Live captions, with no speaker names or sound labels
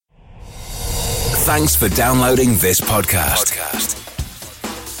Thanks for downloading this podcast.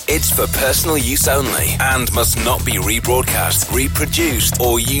 It's for personal use only and must not be rebroadcast, reproduced,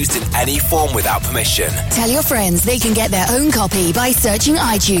 or used in any form without permission. Tell your friends they can get their own copy by searching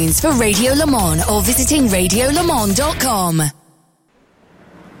iTunes for Radio Le Mans or visiting radiolemans.com.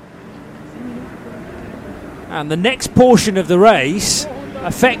 And the next portion of the race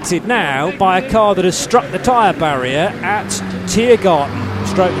affected now by a car that has struck the tyre barrier at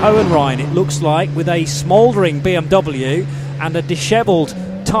Tiergarten/Hohenrhein, it looks like, with a smouldering BMW and a dishevelled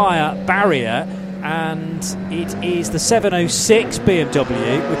tyre barrier. And it is the 706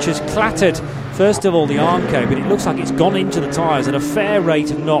 BMW which has clattered, first of all, the Armco, but it looks like it's gone into the tyres at a fair rate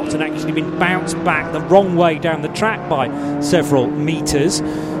of knots and actually been bounced back the wrong way down the track by several metres.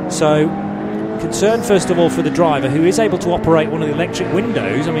 So concern, first of all, for the driver, who is able to operate one of the electric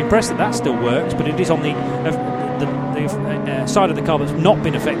windows. I'm impressed that still works, but it is on the side of the car that's not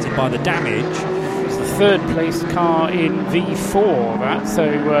been affected by the damage. It's the third place car in V4, so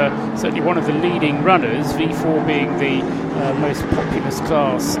certainly one of the leading runners, V4 being the most populous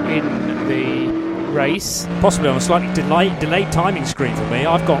class in the race. Possibly on a slightly delayed timing screen for me.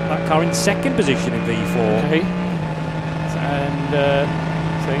 I've got that car in second position in V4. Okay. And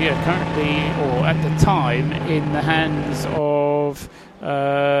so yeah, currently, or at the time, in the hands of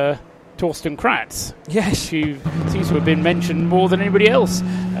Torsten Kratz. Yes. Who seems to have been mentioned more than anybody else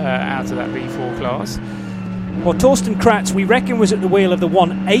out of that V4 class. Well, Torsten Kratz, we reckon, was at the wheel of the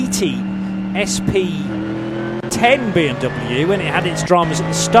 180 SP10 BMW when it had its dramas at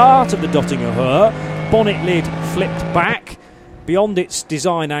the start of the Dottinger Höhe. Bonnet lid flipped back beyond its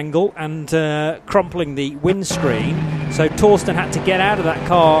design angle and crumpling the windscreen. So Torsten had to get out of that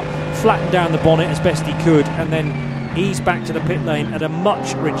car, flatten down the bonnet as best he could, and then ease back to the pit lane at a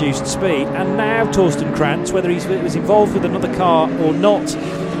much reduced speed. And now Torsten Kratz, whether he was involved with another car or not,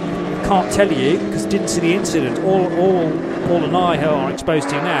 can't tell you because didn't see the incident. All Paul and I are exposed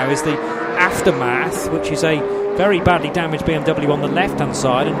to now is the aftermath, which is a very badly damaged BMW on the left-hand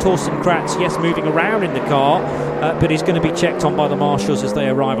side, and Torsten Kratz, yes, moving around in the car, but he's going to be checked on by the marshals as they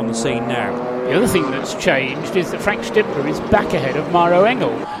arrive on the scene now. The other thing that's changed is that Frank Stippler is back ahead of Maro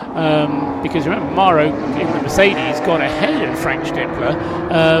Engel, because remember, Maro in the Mercedes got ahead of Frank Stippler,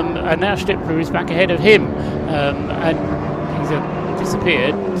 and now Stippler is back ahead of him, and he's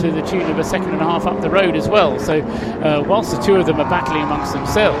disappeared to the tune of a second and a half up the road as well. So whilst the two of them are battling amongst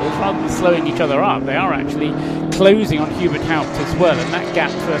themselves, rather than slowing each other up, they are actually closing on Hubert Haupt as well, and that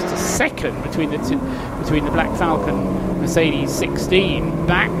gap first to second between the Black Falcon Mercedes 16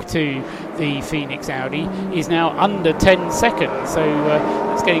 back to the Phoenix Audi is now under 10 seconds, so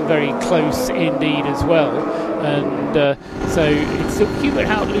it's getting very close indeed as well. And so it's still Hubert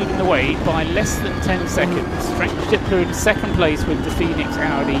Haupt leading the way by less than 10 seconds. Frank Stippler in second place with the Phoenix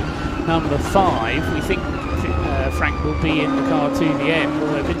Audi number 5. We think Frank will be in the car to the end,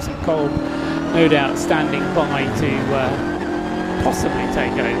 although Vincent Kolb no doubt standing by to possibly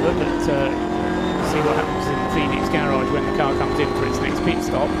take over, but we'll see what happens in the Phoenix garage when the car comes in for its next pit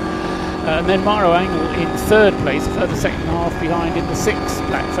stop. And then Maro Engel in third place, a further second and a half behind in the 6th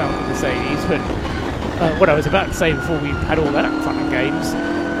Black Falcon Mercedes. But what I was about to say before we had all that fun and games,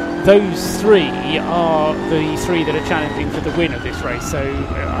 those three are the three that are challenging for the win of this race. So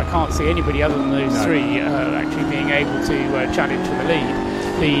I can't see anybody other than those three actually being able to challenge for the lead.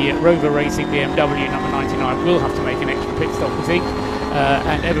 The Rover Racing BMW number 99 will have to make an extra pit stop, we think.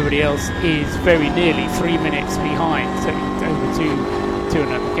 And everybody else is very nearly 3 minutes behind, so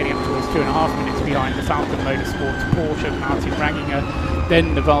over getting up towards 2.5 minutes behind the Falcon Motorsports Porsche Martin Ranginger,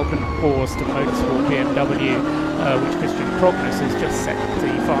 then the Vulcan Horst Motorsport BMW, which Christian Prognos has just set the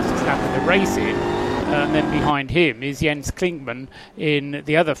fastest lap of the race in. And then behind him is Jens Klingmann in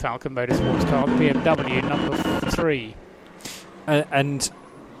the other Falcon Motorsports car, the BMW number 3. And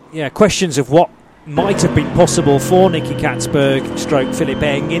questions of what might have been possible for Nicky Katzberg / Philip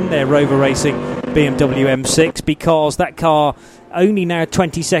Eng in their Rover Racing BMW M6, because that car only now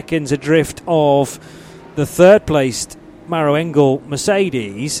 20 seconds adrift of the third placed Maro Engel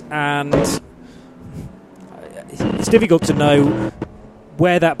Mercedes, and it's difficult to know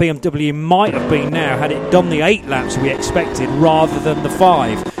where that BMW might have been now had it done the 8 laps we expected rather than the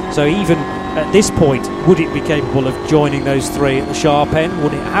 5. So even at this point, would it be capable of joining those 3 at the sharp end?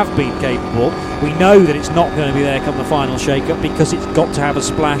 Would it have been capable? We know that it's not going to be there come the final shake-up because it's got to have a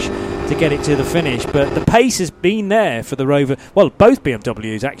splash to get it to the finish. But the pace has been there for the Rover. Well, both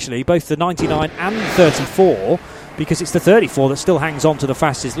BMWs actually, both the 99 and the 34, because it's the 34 that still hangs on to the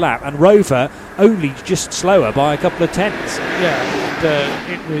fastest lap, and Rover only just slower by a couple of tenths. Yeah,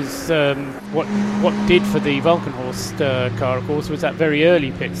 it was what did for the Vulcanhorst car, of course, was that very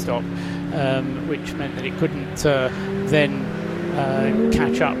early pit stop. which meant that it couldn't then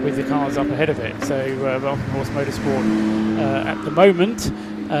catch up with the cars up ahead of it. So Horse Motorsport at the moment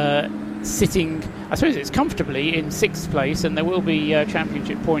sitting, I suppose it's comfortably in 6th place, and there will be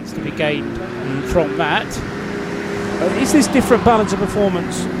championship points to be gained from that. Is this different balance of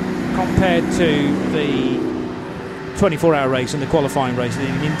performance compared to the 24-hour race and the qualifying race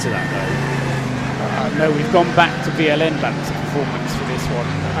leading into that, though? No, we've gone back to VLN balance of performance for this one,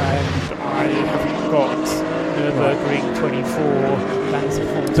 and I haven't got Nürburgring 24 balance of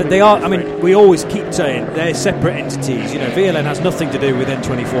performance. But they are, I mean, we always keep saying they're separate entities. You know, VLN has nothing to do with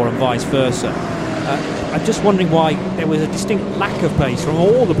N24 and vice versa. I'm just wondering why there was a distinct lack of pace from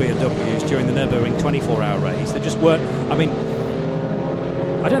all the BMWs during the Nürburgring 24-hour race. They just weren't. I mean,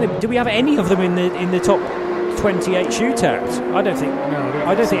 I don't think. Do we have any of them in the top 28 shootouts? I don't think. No,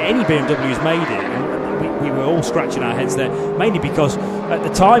 I don't think any BMWs made it. And we were all scratching our heads there, mainly because at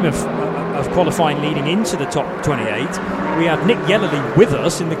the time of qualifying leading into the top 28, we had Nick Yellerly with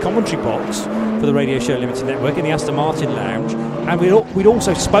us in the commentary box for the Radio Show Limited Network in the Aston Martin lounge, and we'd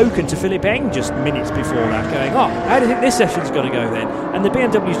also spoken to Philip Eng just minutes before that, going, how do you think this session's going to go then? And the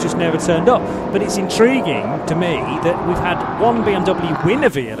BMW's just never turned up. But it's intriguing to me that we've had one BMW win a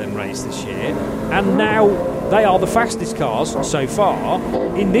VLN race this year, and now they are the fastest cars so far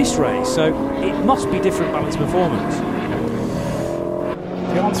in this race, so it must be different balance performance.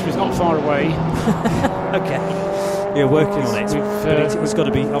 The answer is not far away. Okay, you're working on it. But it's got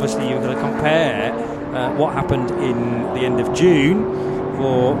to be, obviously, you've got to compare what happened in the end of June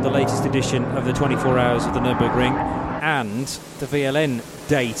for the latest edition of the 24 Hours of the Nürburgring and the VLN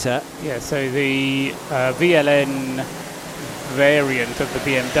data. Yeah, so the VLN variant of the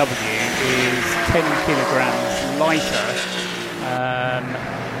BMW is 10 kilograms lighter,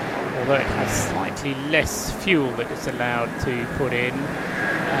 although it has slightly less fuel that it's allowed to put in.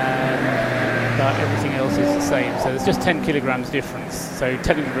 But everything else is the same, so there's just 10 kilograms difference, so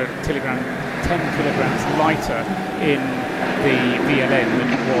 10 kilograms lighter in the VLN than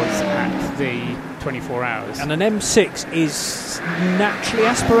it was at the 24 hours. And an M6 is naturally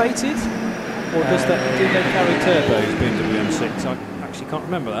aspirated, or do they carry turbos, BMW M6? I actually can't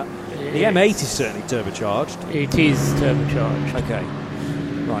remember that. The M8 is certainly turbocharged. It is turbocharged. Okay.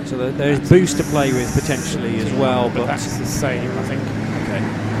 Right, so there's boost to play with potentially as well, but that's the same, I think. Okay,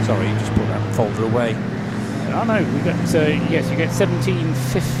 sorry, you just put that folder away. Oh no, we got yes, you get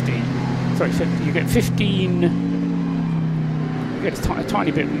 1750. Sorry, you get 15. You get a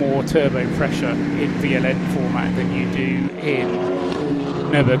tiny bit more turbo pressure in VLN format than you do in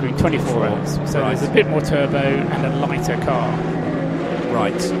Nürburgring 24 hours. So there's a bit more turbo and a lighter car.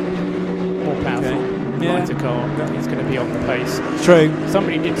 Right. More powerful. Lighter car that is going to be on the pace. True.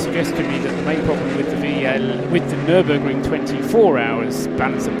 Somebody did suggest to me that the main problem with the Nürburgring 24 hours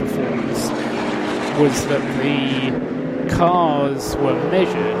balance of performance was that the cars were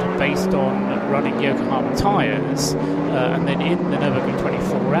measured based on running Yokohama tyres, and then in the Nürburgring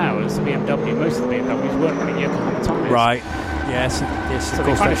 24 hours, most of the BMWs weren't running Yokohama tyres. Right. Yes. So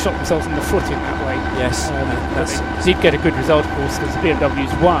they kind of shot themselves in the foot in that way. Yes. They did get a good result, of course, because the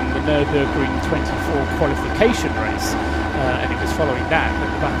BMWs won the Nürburgring 24 qualification race, and it was following that the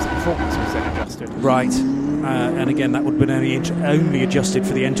balance of performance was then adjusted. Right. And again, that would have been only adjusted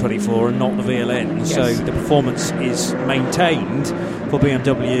for the N24 and not the VLN. Yes. So the performance is maintained for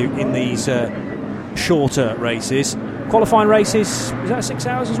BMW in these shorter races. Qualifying races, is that 6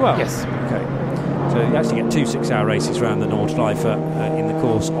 hours as well? Yes. Okay. So you actually get 2 6-hour races around the Nordschleife in the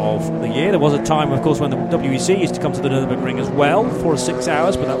course of the year. There was a time, of course, when the WEC used to come to the Nürburgring as well for 6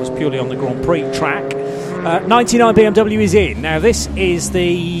 hours, but that was purely on the Grand Prix track. 99 BMW is in. Now, this is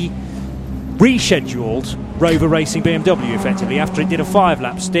the rescheduled Rover Racing BMW, effectively, after it did a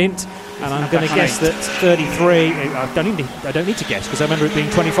 5-lap stint. And I'm going to guess that 33... I don't need to guess, because I remember it being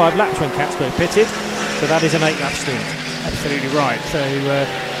 25 laps when Katzberg pitted. So that is an 8-lap stint. Absolutely right. So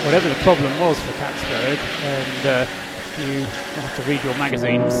whatever the problem was for Katzberg, and you have to read your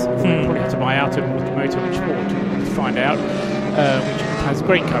magazines, you probably have to buy out Motor and Sport to find out, which has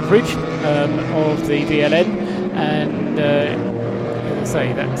great coverage of the VLN, and as I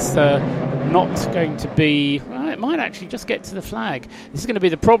say, that's not going to be... it might actually just get to the flag. This is going to be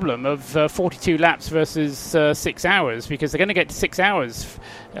the problem of 42 laps versus 6 hours, because they're going to get to 6 hours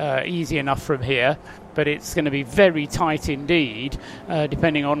easy enough from here, but it's going to be very tight indeed,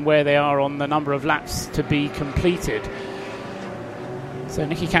 depending on where they are on the number of laps to be completed. So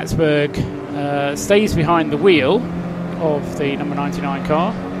Nicky Katzberg stays behind the wheel of the number 99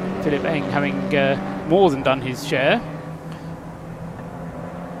 car, Philip Eng having more than done his share.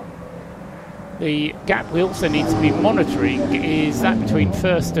 The gap we also need to be monitoring is that between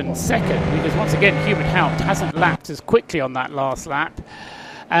first and second, because once again Hubert Haupt hasn't lapped as quickly on that last lap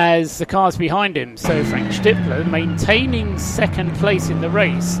as the cars behind him. So Frank Stippler maintaining second place in the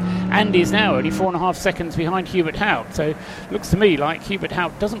race and is now only 4.5 seconds behind Hubert Haupt. So looks to me like Hubert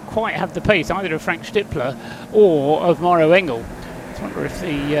Haupt doesn't quite have the pace either of Frank Stippler or of Mauro Engel. I wonder if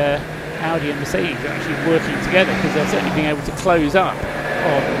the Audi and Mercedes are actually working together, because they're certainly being able to close up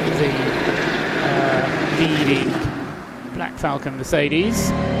on the leading Black Falcon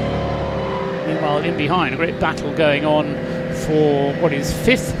Mercedes. Meanwhile, in behind, a great battle going on for what is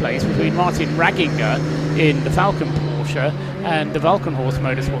 5th place between Martin Ragginger in the Falcon Porsche and the Valkenhorst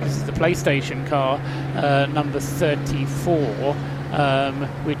Motorsport. This is the PlayStation car, number 34,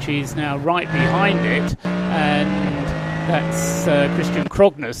 which is now right behind it, and that's Christian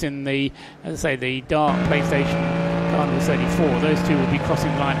Krognes in the, as I say, the dark PlayStation car number 34. Those two will be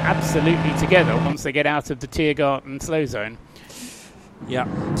crossing the line absolutely together once they get out of the Tiergarten slow zone.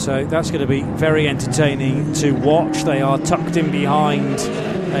 Yeah, so that's going to be very entertaining to watch. They are tucked in behind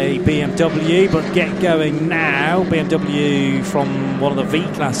a BMW, but get going now. BMW from one of the V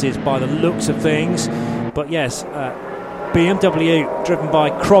classes by the looks of things. But yes, BMW driven by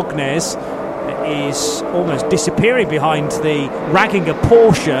Krognes is almost disappearing behind the Ragginger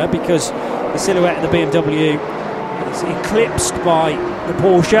Porsche, because the silhouette of the BMW is eclipsed by the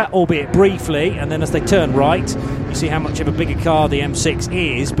Porsche, albeit briefly, and then as they turn right, you see how much of a bigger car the M6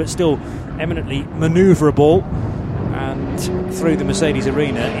 is, but still eminently manoeuvrable. And through the Mercedes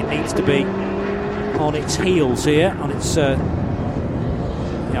arena, it needs to be on its heels here, on its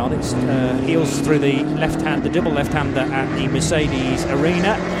heels through the left-hand, the double left-hander at the Mercedes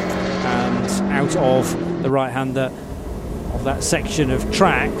arena, and out of the right-hander of that section of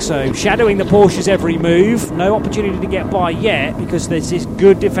track. So shadowing the Porsches every move. No opportunity to get by yet, because there's this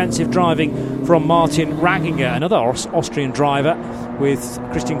good defensive driving from Martin Ragginger, another Austrian driver, with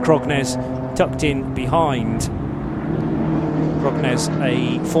Christian Krognes tucked in behind. Krognes,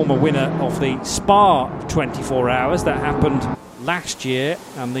 a former winner of the Spa 24 Hours that happened last year,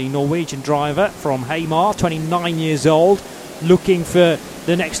 and the Norwegian driver from Hamar, 29 years old, looking for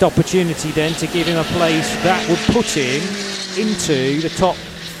the next opportunity then to give him a place that would put him into the top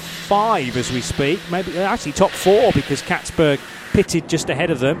 5 as we speak, maybe actually top 4, because Katzberg pitted just ahead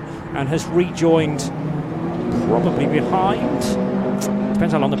of them and has rejoined probably behind.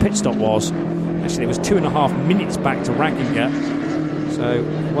 Depends how long the pit stop was. Actually, it was 2.5 minutes back to Ragginger. So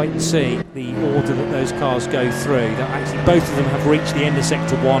wait and see the order that those cars go through. That actually both of them have reached the end of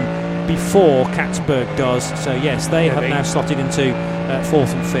Sector 1 before Katzberg does. So yes, they have now slotted into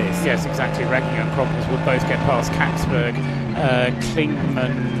 4th and 5th. Yes, exactly. Ragginger and Krognes will both get past Katzberg.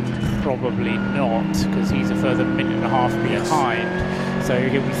 Klingman probably not, because he's a further minute and a half behind. So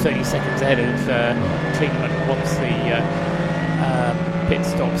he'll be 30 seconds ahead of Klingman once the pit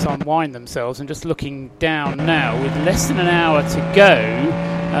stops unwind themselves. And just looking down now, with less than an hour to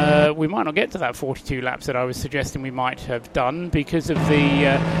go, we might not get to that 42 laps that I was suggesting we might have done, because of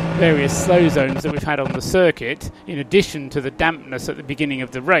the various slow zones that we've had on the circuit, in addition to the dampness at the beginning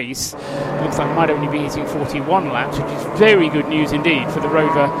of the race. It looks like we might only be hitting 41 laps, which is very good news indeed for the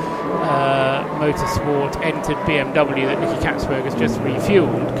Rover Motorsport entered BMW that Nicky Katzberg has just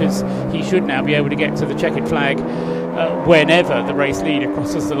refueled, because he should now be able to get to the checkered flag whenever the race leader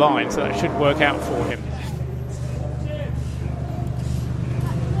crosses the line, so that should work out for him.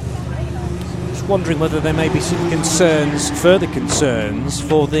 Wondering whether there may be some further concerns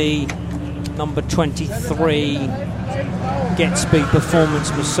for the number 23 Get Speed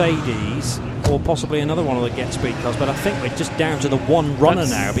Performance Mercedes, or possibly another one of the Get Speed cars, but I think we're just down to the one runner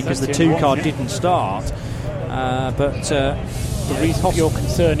now, because the 2 car didn't start. The reason for your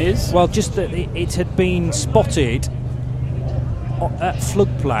concern is? Well, just that it had been spotted at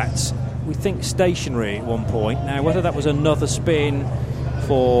Floodplatz, we think stationary at one point. Now, whether that was another spin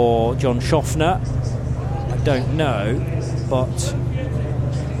for John Schaffner, I don't know, but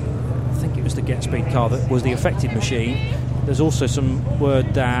I think it was the Get Speed car that was the affected machine. There's also some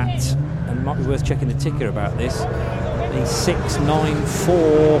word that, and it might be worth checking the ticker about this, the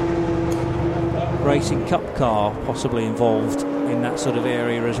 694 Racing Cup car possibly involved in that sort of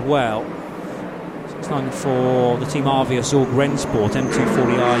area as well. 694, the Team Arvias Org Rennsport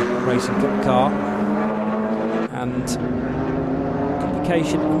M240i Racing Cup car. And at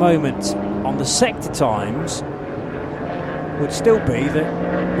the moment on the sector times would still be that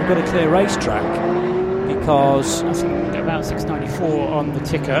we've got a clear racetrack, because I think about 694 on the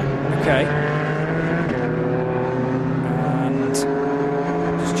ticker. Okay. And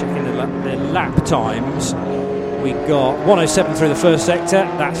just checking the lap times. We got 1:07 through the first sector.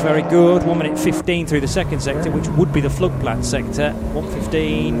 That's very good. 1 minute 15 through the second sector, which would be the Flugplatz sector.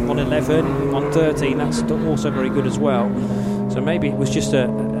 1:15, 1:11, 1:13. That's also very good as well. So maybe it was just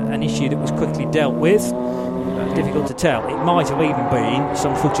an issue that was quickly dealt with. Difficult to tell. It might have even been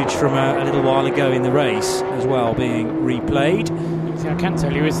some footage from a little while ago in the race as well being replayed. So I can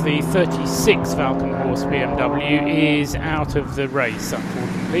tell you is the 36 Falcon horse BMW is out of the race,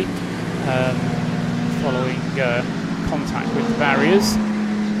 unfortunately, following contact with the barriers.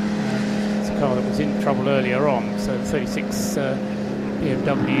 It's a car that was in trouble earlier on, so the 36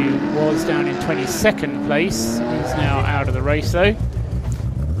 BMW was down in 22nd place. It's now out of the race though.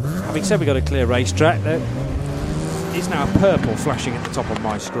 Having said we've got a clear racetrack, there is now purple flashing at the top of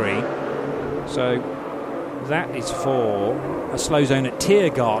my screen. So that is for a slow zone at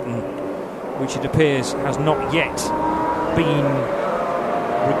Tiergarten, which it appears has not yet been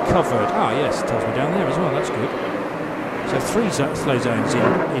recovered. Ah, yes, it tells me down there as well. That's good. So 3 slow zones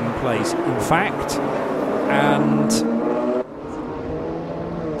in place, in fact, and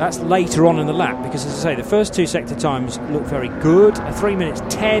that's later on in the lap because, as I say, the first 2 sector times look very good. A 3 minutes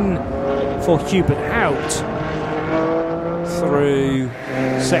 10 for Hubert Hout through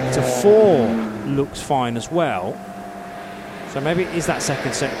sector 4 looks fine as well. So maybe it is that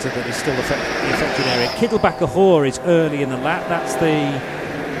second sector that is still the affected area. Kittelbacher Hoor is early in the lap. That's the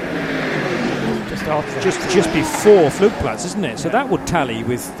just before Flugplatz, isn't it? So that would tally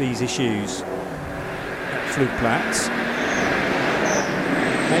with these issues at Flugplatz.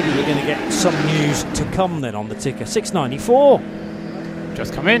 Maybe we're going to get some news to come then on the ticker. 694.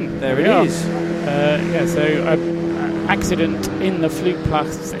 Just come in. There it is. So accident in the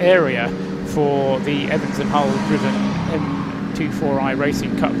Flugplatz area for the Evans and Hull driven M24i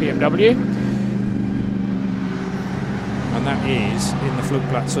Racing Cup BMW. And that is in the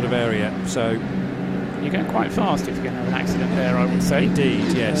Flugplatz sort of area. So you're going quite fast if you're going to have an accident there, I would say.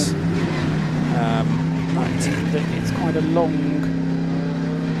 Indeed, yes. It's quite a long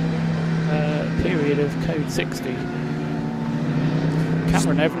period of code 60.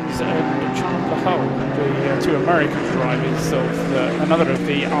 Cameron Evans and Chandler Hull, the 2 American drivers of another of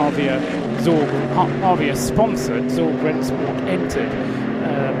the Avia sponsored Zorg Rennsport entered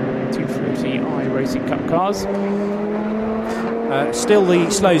 240i Racing Cup cars. Still the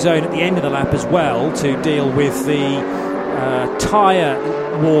slow zone at the end of the lap as well to deal with the tyre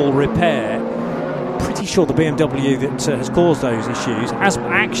wall repair. Pretty sure the BMW that has caused those issues has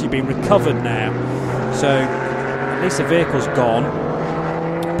actually been recovered now. So at least the vehicle's gone.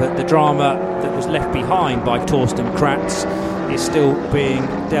 But the drama that was left behind by Torsten Kratz is still being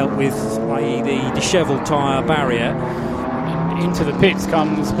dealt with, i.e. the dishevelled tyre barrier. And into the pits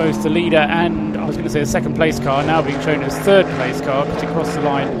comes both the leader and, I was going to say, a second place car, now being shown as third place car, because it crossed the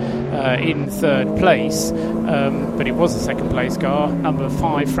line in third place. But it was a second place car, number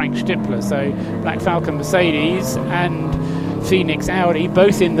 5, Frank Stippler. So Black Falcon Mercedes and Phoenix Audi,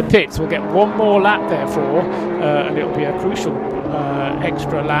 both in the pits. We'll get one more lap therefore, and it'll be a crucial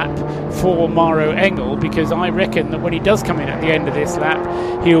extra lap for Maro Engel, because I reckon that when he does come in at the end of this lap,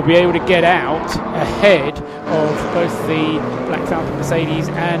 he'll be able to get out ahead of both the Black Falcon Mercedes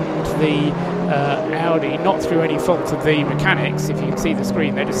and the Audi, not through any fault of the mechanics. If you can see the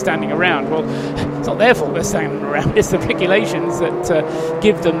screen, they're just standing around. Well, it's not their fault they're standing around, it's the regulations that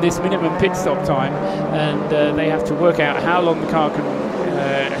give them this minimum pit stop time, and they have to work out how long the car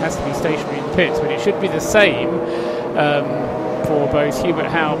has to be stationary in the pits, but it should be the same for both Hubert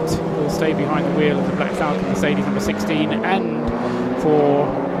Haupt, who will stay behind the wheel of the Black Falcon Mercedes number 16, and for,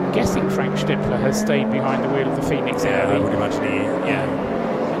 I'm guessing, Frank Stippler has stayed behind the wheel of the Phoenix Audi. I would imagine he,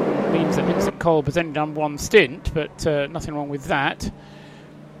 Means that Vincent Kolb has only done one stint, but nothing wrong with that.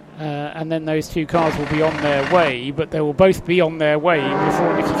 And then those 2 cars will be on their way, but they will both be on their way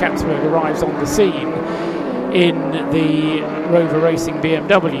before Nicky Kapsberg arrives on the scene in the Rover Racing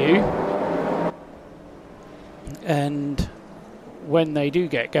BMW. And when they do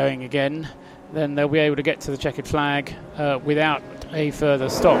get going again, then they'll be able to get to the checkered flag without a further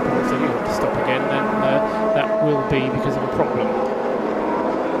stop. Or if they do have to stop again, then that will be because of a problem.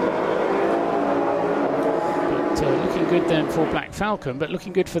 Looking good then for Black Falcon, but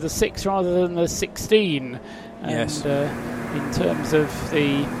looking good for the 6 rather than the 16. And yes. In terms of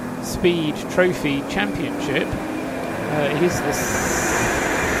the Speed Trophy Championship, it is the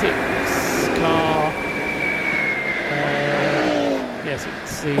 6 car. Yes,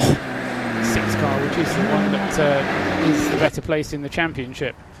 it's the 6 car, which is the one that is the better place in the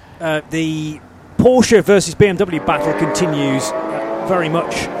championship. The Porsche versus BMW battle continues very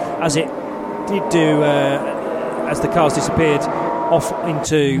much as it did do as the cars disappeared off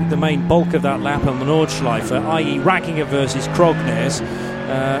into the main bulk of that lap on the Nordschleife, i.e. Rackinger versus Krognes,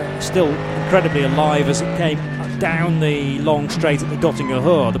 still incredibly alive as it came down the long straight at the Dottinger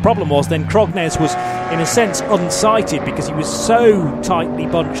Höhe. The problem was then Krognes was in a sense unsighted because he was so tightly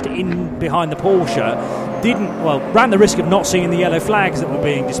bunched in behind the Porsche, ran the risk of not seeing the yellow flags that were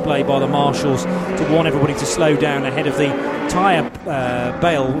being displayed by the marshals to warn everybody to slow down ahead of the tyre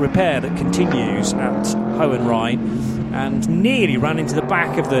bale repair that continues at Hohenrhein, and nearly ran into the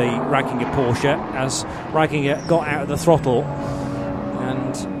back of the Rackinger Porsche as Rackinger got out of the throttle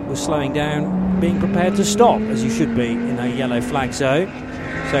and was slowing down, being prepared to stop, as you should be in a yellow flag zone.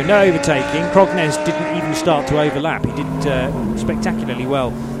 So no overtaking. Krognes didn't even start to overlap. He did spectacularly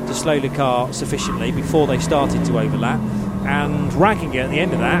well to slow the car sufficiently before they started to overlap. And Rackinger at the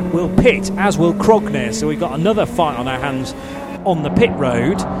end of that will pit, as will Krognes. So we've got another fight on our hands on the pit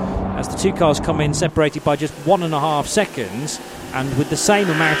road as the two cars come in separated by just 1.5 seconds, and with the same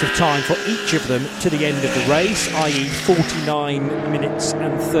amount of time for each of them to the end of the race, i.e. 49 minutes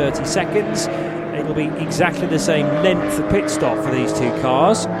and 30 seconds. It'll be exactly the same length of pit stop for these two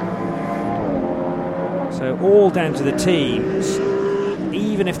cars. So all down to the teams.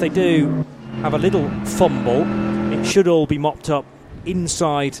 Even if they do have a little fumble, it should all be mopped up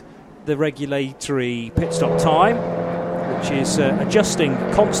inside the regulatory pit stop time, which is adjusting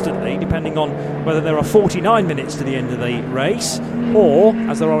constantly depending on whether there are 49 minutes to the end of the race or,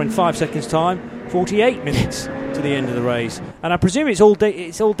 as there are in 5 seconds time, 48 minutes to the end of the race. And I presume it's all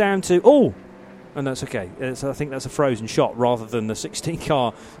down to... and that's okay. I think that's a frozen shot rather than the 16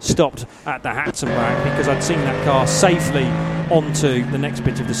 car stopped at the Hatzenbach, because I'd seen that car safely onto the next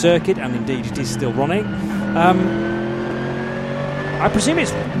bit of the circuit, and indeed it is still running. I presume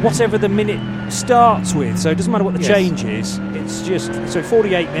it's whatever the minute starts with, so it doesn't matter what the change is. It's just, so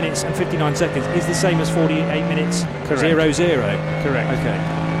 48 minutes and 59 seconds is the same as 48 minutes 0-0. Correct. Okay.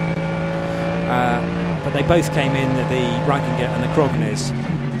 But they both came in, the Rackinger and the Krognes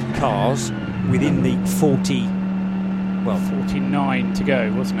cars, within the 49 to go,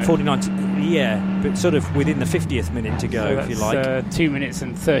 wasn't it? 49, but sort of within the 50th minute to go, so if you like. 2 minutes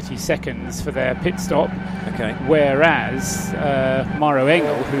and 30 seconds for their pit stop. Okay. Whereas Maro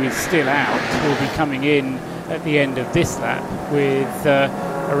Engel, who is still out, will be coming in at the end of this lap with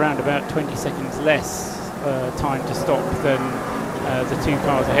around about 20 seconds less time to stop than the two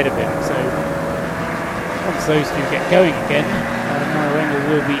cars ahead of him. So once those two get going again, Maro Engel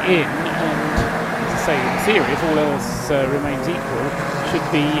will be in, and as I say, in theory, if all else remains equal, should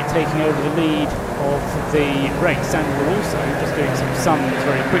be taking over the lead of the race, and will also, just doing some sums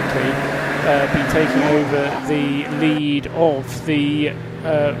very quickly, be taking over the lead of the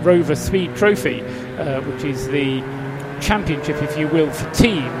Rover Speed Trophy, which is the championship, if you will, for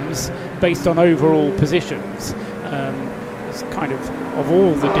teams based on overall positions. It's kind of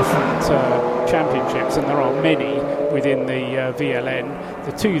all the different championships, and there are many within the VLN.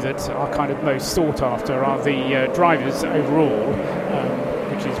 The two that are kind of most sought after are the drivers overall,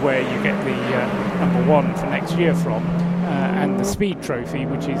 which is where you get the number one for next year from, and the Speed Trophy,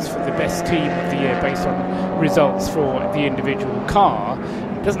 which is for the best team of the year based on results for the individual car.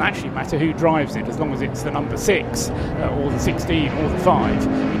 It doesn't actually matter who drives it, as long as it's the number 6 or the 16 or the 5.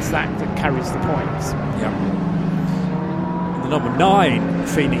 It's that carries the points. Yeah. Number 9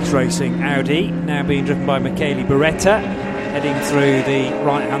 Phoenix Racing Audi, now being driven by Michele Beretta, heading through the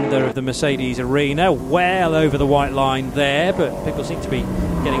right-hander of the Mercedes arena, well over the white line there, but people seem to be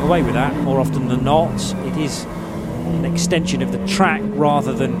getting away with that more often than not. It is an extension of the track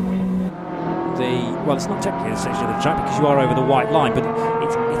rather than it's not technically an extension of the track because you are over the white line, but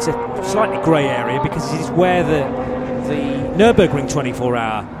it's a slightly grey area because it is where the Nürburgring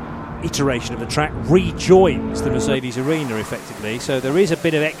 24-hour iteration of the track rejoins the Mercedes arena effectively, so there is a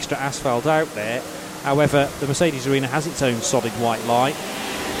bit of extra asphalt out there. However, the Mercedes arena has its own solid white line.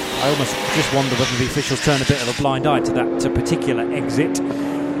 I almost just wonder whether the officials turn a bit of a blind eye to that particular exit,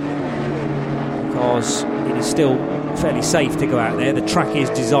 because it is still fairly safe to go out there. The track is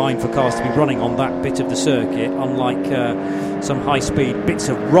designed for cars to be running on that bit of the circuit, unlike some high-speed bits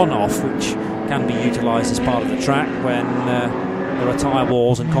of runoff which can be utilised as part of the track when there are tyre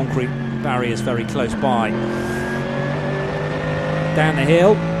walls and concrete barriers very close by. Down the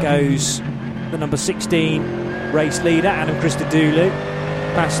hill goes the number 16 race leader, Adam Christodoulou,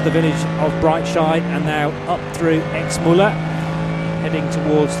 past the village of Breitscheid and now up through Exmuller, heading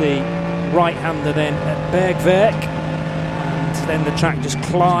towards the right-hander then at Bergwerk, and then the track just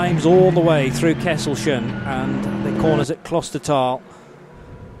climbs all the way through Kesselchen and the corners at Klostertal,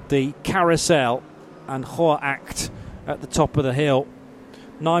 the Carousel and Horacht at the top of the hill.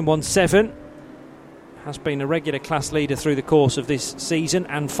 917 has been a regular class leader through the course of this season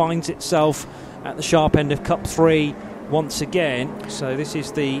and finds itself at the sharp end of Cup 3 once again. So this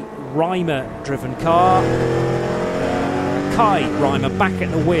is the Reimer-driven car. Kai Reimer back at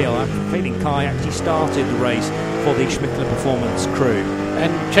the wheel. I'm feeling Kai actually started the race for the Schmittler Performance crew.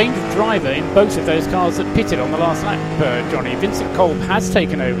 And change of driver in both of those cars that pitted on the last lap, Johnny. Vincent Kolb has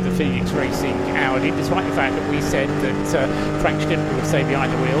taken over the Phoenix Racing Audi, despite the fact that we said that Frank Stimpler would stay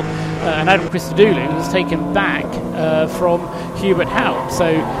behind the wheel. And Adam Christodoulou was taken back from Hubert Haupt.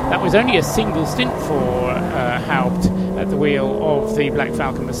 So that was only a single stint for Haupt at the wheel of the Black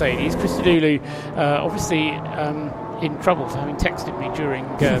Falcon Mercedes. Christodoulou obviously in trouble for having texted me during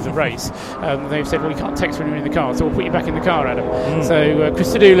the race. They've said, well, you can't text when you're in the car, so we'll put you back in the car, Adam. So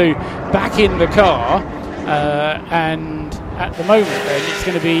Christodoulou back in the car, and at the moment then it's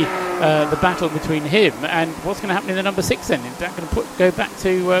going to be the battle between him and what's going to happen in the number 6 then. Is that going to go back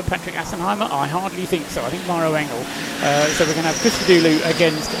to Patrick Assenheimer? I hardly think so. I think Mauro Engel. So we're going to have Christodoulou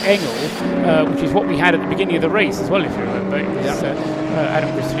against Engel, which is what we had at the beginning of the race as well, if you remember. It was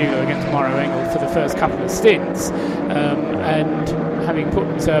Adam Christodoulou against Mauro Engel for the first couple of stints, and having put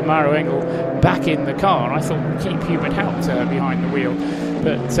Mauro Engel back in the car, I thought we'd keep Hubert Haupt behind the wheel.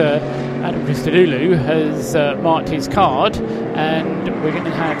 But Adam Christodoulou has marked his card, and we're going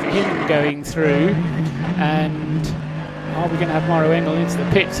to have him going through. And are we going to have Mauro Engel into the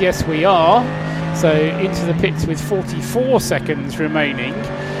pits? Yes, we are. So into the pits with 44 seconds remaining.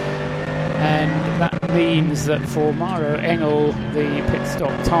 And that means that for Mauro Engel, the pit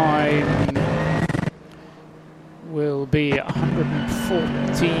stop time will be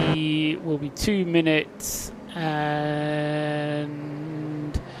 140, will be 2 minutes and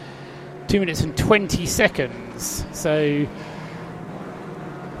 2 minutes and 20 seconds. So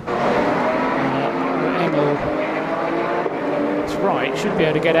Engel, that's right, should be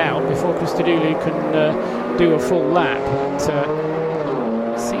able to get out before Christodoulou can do a full lap.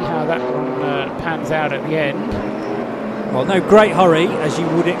 But see how that one pans out at the end. Well, no great hurry, as you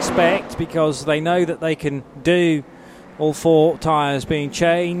would expect, because they know that they can do all 4 tyres being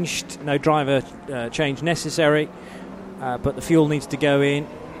changed. No driver change necessary, but the fuel needs to go in.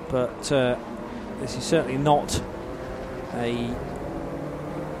 But this is certainly not a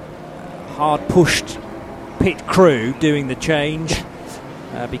hard-pushed pit crew doing the change,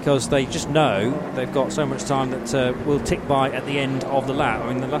 because they just know they've got so much time that will tick by at the end of the lap. I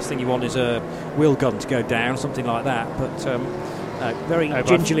mean, the last thing you want is a wheel gun to go down, something like that. But very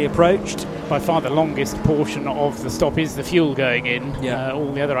gingerly approached. By far the longest portion of the stop is the fuel going in.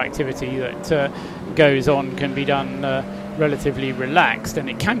 All the other activity that goes on can be done relatively relaxed, and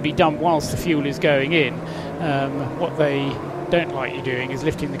it can be done whilst the fuel is going in. What they don't like you doing is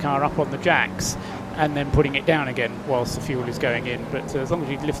lifting the car up on the jacks and then putting it down again whilst the fuel is going in. But as long as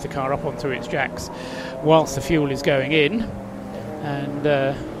you lift the car up onto its jacks whilst the fuel is going in, and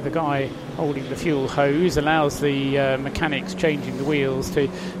the guy holding the fuel hose allows the mechanics changing the wheels to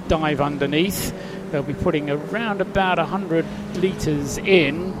dive underneath. They'll be putting around about 100 litres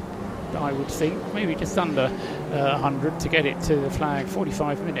in, I would think, maybe just under 100 to get it to the flag.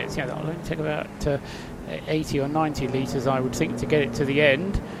 45 minutes, that'll only take about 80 or 90 litres, I would think, to get it to the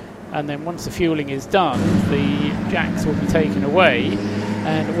end. And then once the fueling is done, the jacks will be taken away.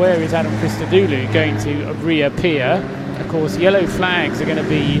 And where is Adam Christodoulou going to reappear? Of course, yellow flags are going to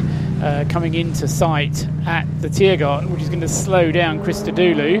be coming into sight at the Tiergarten, which is going to slow down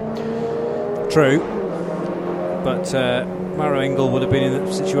Christodoulou. True, but Mauro Engel would have been in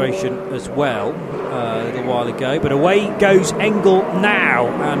that situation as well a little while ago. But away goes Engel now,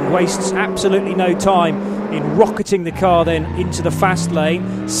 and wastes absolutely no time in rocketing the car then into the fast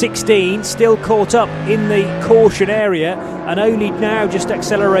lane. 16 still caught up in the caution area, and only now just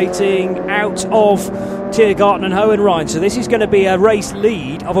accelerating out of Tiergarten and Hohenrhein. So this is going to be a race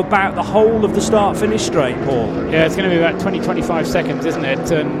lead of about the whole of the start-finish straight, Paul. Yeah, it's going to be about 20-25 seconds, isn't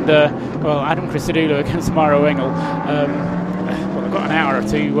it? And Adam Christodoulou against Mauro Engel. Well, they've got an hour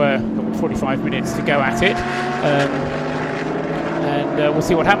to 45 minutes to go at it. And we'll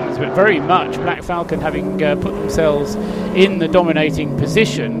see what happens, but very much Black Falcon having put themselves in the dominating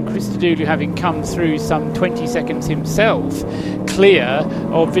position. Christodoulou having come through some 20 seconds himself clear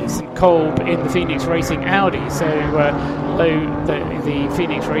of Vincent Kolb in the Phoenix Racing Audi. So though the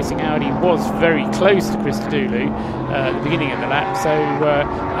Phoenix Racing Audi was very close to Christodoulou at the beginning of the lap, so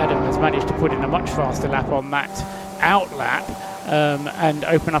Adam has managed to put in a much faster lap on that out lap, and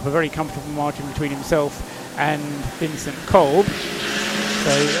open up a very comfortable margin between himself and Vincent Kolb. So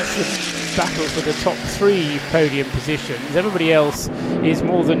that's the battle for the top 3 podium positions. Everybody else is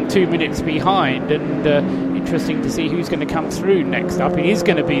more than 2 minutes behind, and interesting to see who's going to come through next up. It is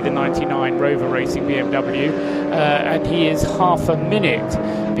going to be the 99 Rover Racing BMW, and he is half a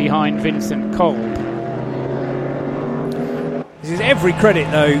minute behind Vincent Kolb. This is every credit,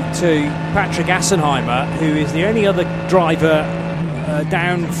 though, to Patrick Assenheimer, who is the only other driver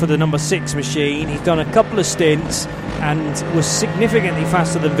down for the number 6 machine. He's done a couple of stints and was significantly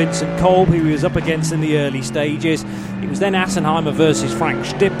faster than Vincent Kolb, who he was up against in the early stages. It was then Assenheimer versus Frank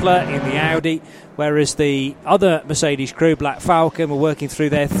Stippler in the Audi, whereas the other Mercedes crew, Black Falcon, were working through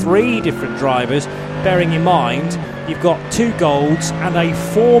their 3 different drivers, bearing in mind you've got 2 golds and a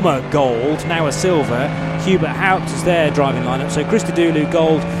former gold, now a silver. Hubert Houtz is their driving lineup, so Christodoulou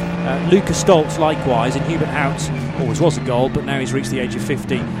gold, Lucas Stoltz likewise, and Hubert Houtz always was a gold, but now he's reached the age of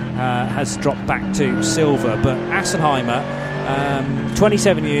 50, has dropped back to silver. But Assenheimer,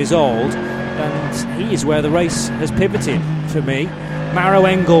 27 years old, and he is where the race has pivoted for me. Maro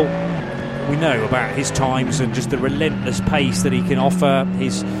Engel, we know about his times and just the relentless pace that he can offer,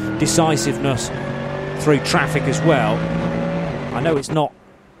 his decisiveness through traffic as well. I know it's not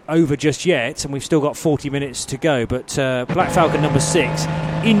over just yet, and we've still got 40 minutes to go, but Black Falcon number 6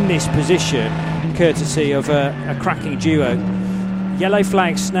 in this position, courtesy of a cracking duo. Yellow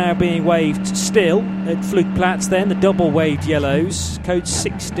flags now being waved still at Flugplatz, then the double waved yellows. Code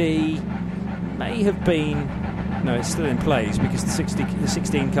 60 may have been, no, it's still in place because the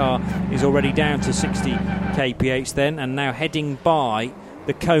 16 car is already down to 60 kph then, and now heading by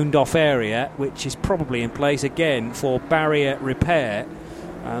the coned off area, which is probably in place again for barrier repair.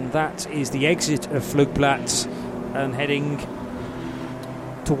 And that is the exit of Flugplatz and heading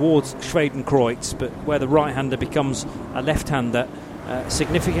towards Schwedenkreuz, but where the right-hander becomes a left-hander,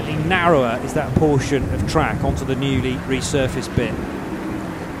 significantly narrower is that portion of track onto the newly resurfaced bit.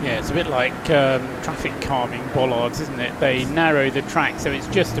 Yeah, it's a bit like traffic calming bollards, isn't it? They narrow the track so it's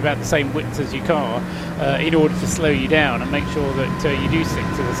just about the same width as your car in order to slow you down and make sure that you do stick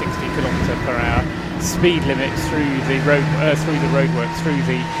to the 60 km/h speed limit through the roadworks, through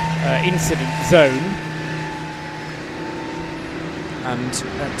the incident zone. And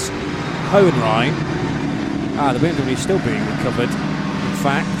at Hohenrhein, the BMW is still being recovered, in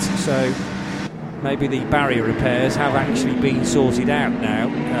fact, so maybe the barrier repairs have actually been sorted out now.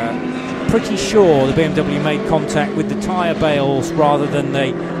 Pretty sure the BMW made contact with the tyre bales rather than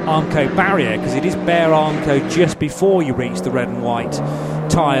the Armco barrier, because it is bare Armco just before you reach the red and white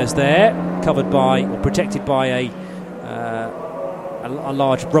tyres there, covered by or protected by a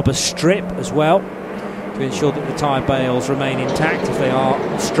large rubber strip as well to ensure that the tyre bales remain intact if they are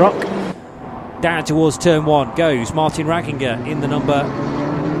struck. Down towards turn 1 goes Martin Ragginger in the number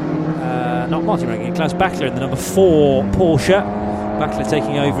not Martin Ragginger, Klaus Bachler in the number 4 Porsche. Bachler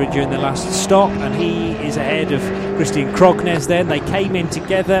taking over during the last stop, and he is ahead of Christian Krognes then. They came in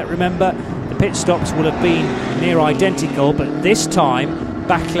together, remember, the pit stops will have been near identical, but this time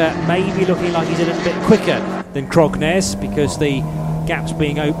Bachler may be looking like he's a little bit quicker than Krognes because the gap's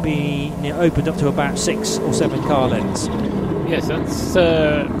being opened up to about 6 or 7 car lengths. Yes, that's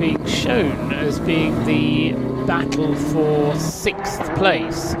being shown as being the battle for 6th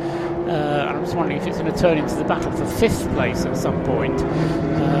place. And I'm just wondering if it's going to turn into the battle for 5th place at some point,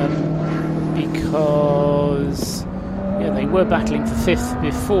 because they were battling for 5th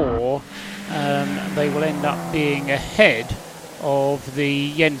before. They will end up being ahead of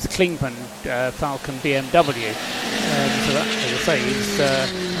the Jens Klingman Falcon BMW. So that, as I say, is a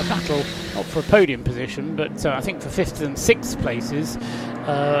battle not for a podium position, but I think for 5th and 6th places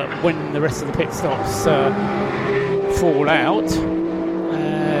when the rest of the pit stops fall out.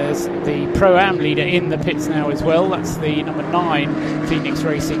 As the Pro-Am leader in the pits now as well, that's the number 9 Phoenix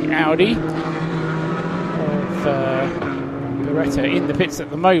Racing Audi of Beretta in the pits at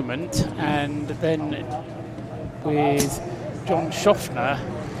the moment, and then with John Schaffner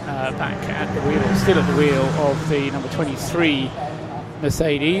back at the wheel, still at the wheel of the number 23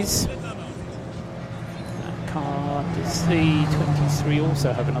 Mercedes. That car, does the 23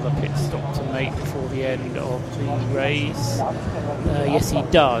 also have another pit stop to make before the end of the race? Yes, he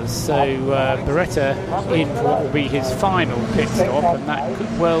does. So Beretta in for what will be his final pit stop, and that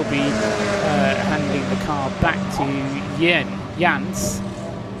could well be handing the car back to Jans.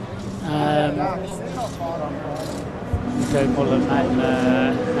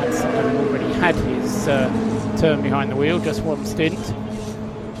 Madsen having already had his turn behind the wheel, just one stint.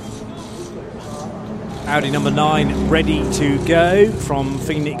 Audi number 9 ready to go from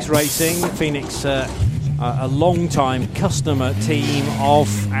Phoenix Racing. Phoenix, a long-time customer team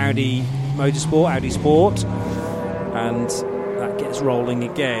of Audi Motorsport, Audi Sport, and that gets rolling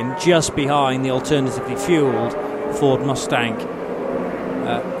again just behind the alternatively fueled Ford Mustang.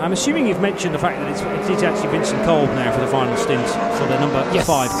 I'm assuming you've mentioned the fact that it's actually Vincent Kolb now for the final stint for the number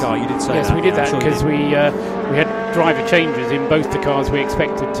 5 car. You did say that. Yes, we did that because we had driver changes in both the cars. We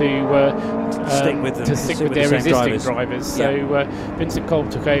expected to stick with them, to stick with their existing drivers. Yeah. So Vincent Kolb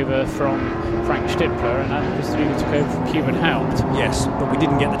took over from Frank Stippler, and Adam Christodoulou took over from Hubert Haupt. Yes, but we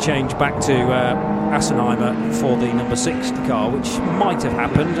didn't get the change back to Assenheimer for the number 6 car, which might have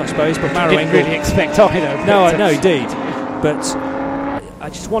happened, I suppose. But Maro didn't really expect either. No, indeed. But I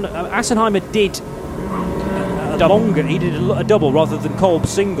just want to... Assenheimer did longer. He did a double rather than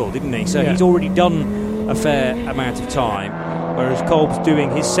Kolb's single, didn't he? So he's already done a fair amount of time, whereas Kolb's doing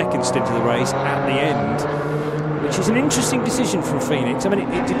his second stint of the race at the end, which is an interesting decision from Phoenix. I mean,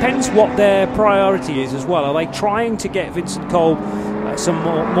 it depends what their priority is as well. Are they trying to get Vincent Kolb some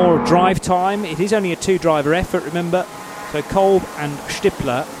more drive time? It is only a 2-driver effort, remember. So Kolb and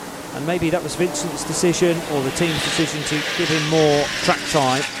Stippler, and maybe that was Vincent's decision or the team's decision to give him more track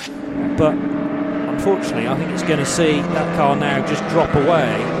time. But unfortunately, I think it's going to see that car now just drop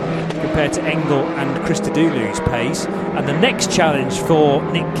away compared to Engel and Christodoulou's pace. And the next challenge for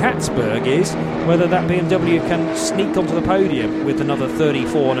Nick Katzberg is whether that BMW can sneak onto the podium with another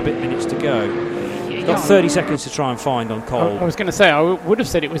 34 and a bit minutes to go. He's got 30 seconds to try and find on Kolb. I was going to say, I would have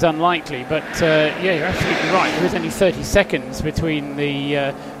said it was unlikely, but you're absolutely right. There is only 30 seconds between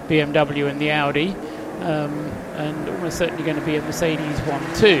the BMW and the Audi, and almost certainly going to be a Mercedes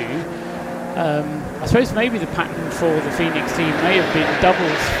 1-2. I suppose maybe the pattern for the Phoenix team may have been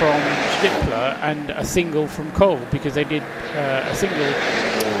doubles from Stippler and a single from Kolb, because they did a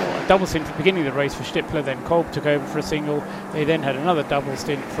double stint at the beginning of the race for Stippler, then Kolb took over for a single. They then had another double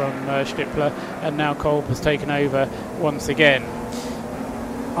stint from Stippler, and now Kolb has taken over once again.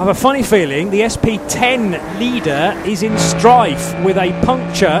 I have a funny feeling the SP10 leader is in strife with a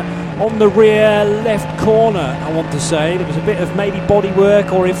puncture on the rear left corner. I want to say there was a bit of maybe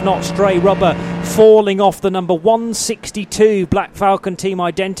bodywork, or if not stray rubber, falling off the number 162 Black Falcon Team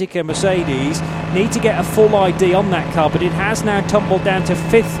Identica Mercedes. Need to get a full ID on that car, but it has now tumbled down to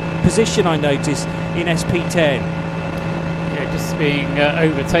 5th position, I notice, in SP10. Yeah, just being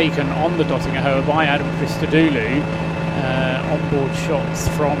overtaken on the Dottinger by Adam Christodoulou. Onboard shots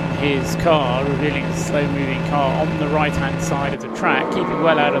from his car revealing a slow-moving car on the right-hand side of the track, keeping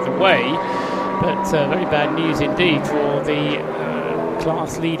well out of the way, but very bad news indeed for the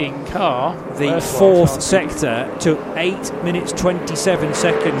class-leading car. The 4th sector took 8 minutes 27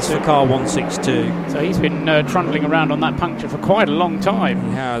 seconds for car 162. So he's been trundling around on that puncture for quite a long time.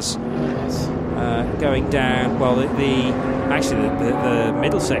 He has. Going down, well, the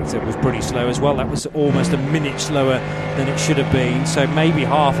middle sector was pretty slow as well. That was almost a minute slower than it should have been, so maybe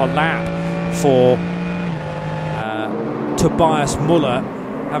half a lap for Tobias Muller,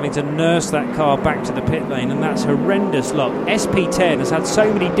 having to nurse that car back to the pit lane, and that's horrendous luck. SP10 has had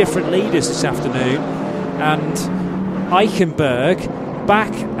so many different leaders this afternoon, and Eichenberg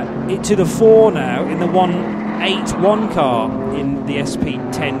back to the 4 now in the 181 car in the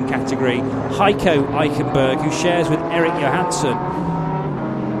SP10 category. Heiko Eichenberg, who shares with Eric Johansson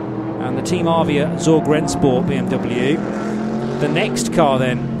and the Team Avia Zorg Rennsport BMW. The next car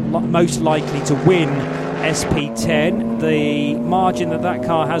then most likely to win SP10. The margin that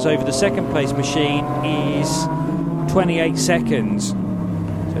car has over the second place machine is 28 seconds.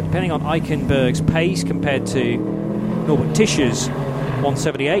 So depending on Eichenberg's pace compared to Norbert Tischer's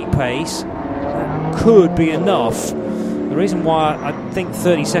 178 pace, that could be enough. The reason why I think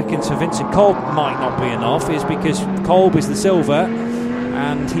 30 seconds for Vincent Kolb might not be enough is because Kolb is the silver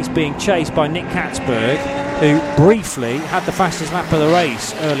and he's being chased by Nick Katzberg, who briefly had the fastest lap of the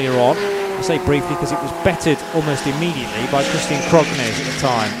race earlier on. I say briefly because it was bettered almost immediately by Christian Krognes at the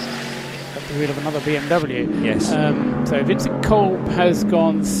time. At the wheel of another BMW. Yes. So Vincent Kolb has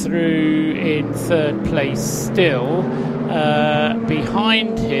gone through in 3rd place still.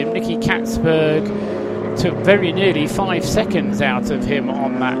 Behind him, Nicky Katzberg took very nearly 5 seconds out of him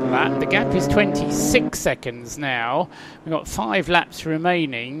on that lap. The gap is 26 seconds now. We've got 5 laps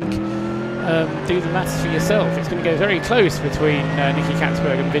remaining. Do the maths for yourself. It's going to go very close between Nicky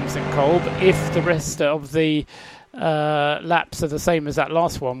Katzberg and Vincent Kolb if the rest of the laps are the same as that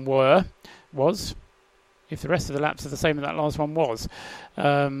last one was. If the rest of the laps are the same as that last one was.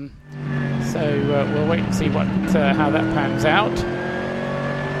 So we'll wait and see how that pans out.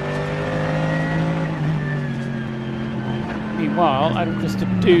 Meanwhile, Adam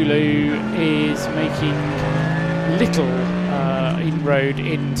Christodoulou is making little inroad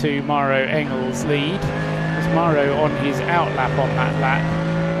into Maro Engel's lead. There's Maro on his outlap on that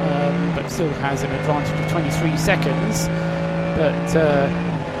lap, but still has an advantage of 23 seconds. But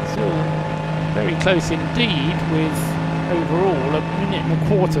still very close indeed with overall, a minute and a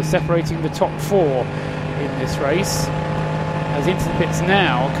quarter separating the top four in this race. As into the pits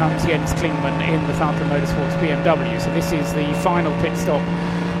now comes Jens Klingmann in the Falcon Motorsports BMW. So this is the final pit stop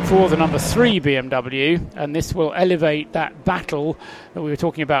for the number 3 BMW, and this will elevate that battle that we were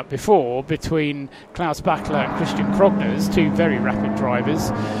talking about before between Klaus Bachler and Christian Krogners, two very rapid drivers.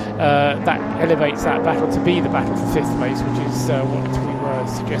 That elevates that battle to be the battle for 5th place, which is what we were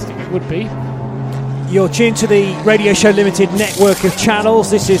suggesting it would be. You're tuned to the Radio Show Limited network of channels.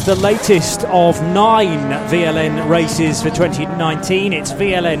 This is the latest of 9 VLN races for 2019. It's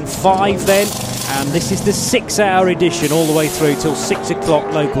VLN 5 then, and this is the 6-hour edition all the way through till 6 o'clock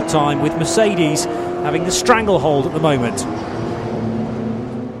local time, with Mercedes having the stranglehold at the moment.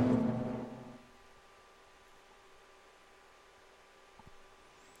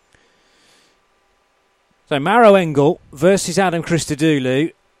 So Maro Engel versus Adam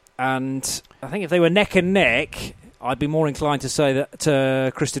Christodoulou. And I think if they were neck and neck, I'd be more inclined to say that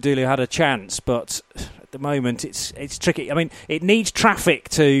Christodoulou had a chance. But at the moment, it's tricky. I mean, it needs traffic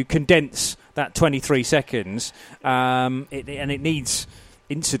to condense that 23 seconds, and it needs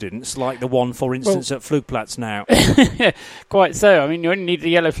incidents like the one, for instance, at Flugplatz now. Quite so. I mean, you only need the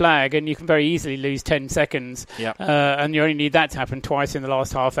yellow flag and you can very easily lose 10 seconds. Yep. And you only need that to happen twice in the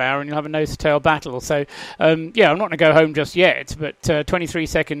last half hour and you'll have a nose-to-tail battle. So, I'm not going to go home just yet, but 23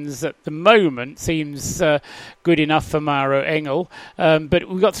 seconds at the moment seems good enough for Maro Engel. But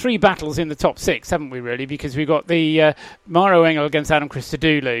we've got 3 battles in the top 6, haven't we, really? Because we've got the Maro Engel against Adam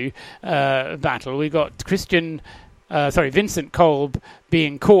Christodoulou battle. We've got Vincent Kolb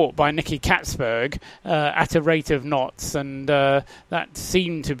being caught by Nicky Katzberg at a rate of knots, and that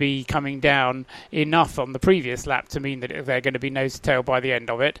seemed to be coming down enough on the previous lap to mean that they're going to be nose-to-tail by the end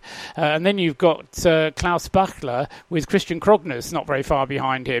of it. And then you've got Klaus Bachler with Christian Krogners not very far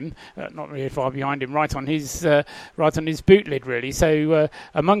behind him, right on his boot lid, really. So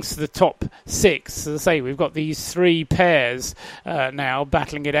amongst the top 6, as I say, we've got these 3 pairs now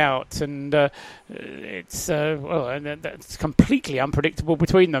battling it out, and that's completely unpredictable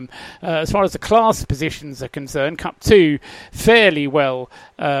between them. As far as the class positions are concerned, Cup 2 fairly well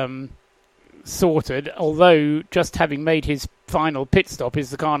sorted, although just having made his final pit stop is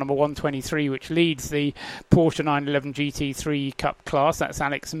the car number 123, which leads the Porsche 911 GT3 Cup class. That's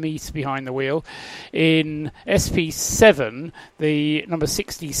Alex Meese behind the wheel. In SP7, the number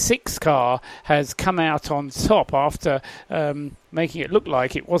 66 car has come out on top after making it look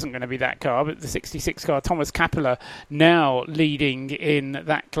like it wasn't going to be that car, but the 66 car, Thomas Kappeler, now leading in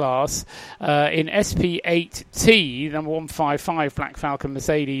that class. In SP8T, number 155 Black Falcon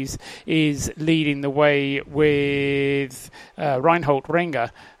Mercedes is leading the way with Reinhold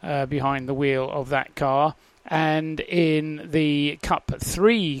Renger behind the wheel of that car. And in the Cup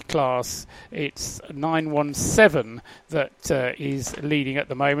 3 class, it's 917 that is leading at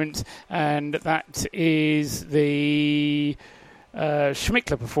the moment, and that is the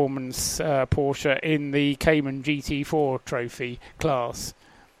Schmickler Performance Porsche in the Cayman GT4 Trophy class.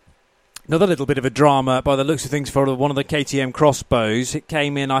 Another little bit of a drama by the looks of things for one of the KTM crossbows. It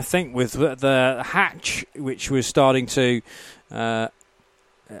came in, I think, with the hatch, which was starting to,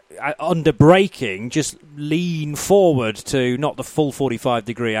 under braking, just lean forward to not the full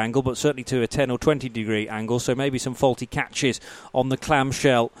 45-degree angle, but certainly to a 10 or 20-degree angle. So maybe some faulty catches on the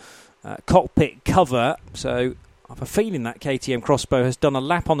clamshell cockpit cover. So I have a feeling that KTM crossbow has done a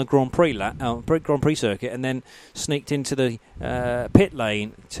lap on the Grand Prix circuit and then sneaked into the pit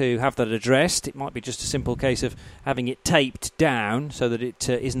lane to have that addressed. It might be just a simple case of having it taped down so that it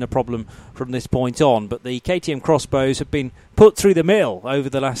isn't a problem from this point on. But the KTM crossbows have been put through the mill over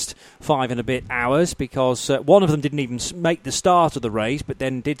the last 5 and a bit hours, because one of them didn't even make the start of the race, but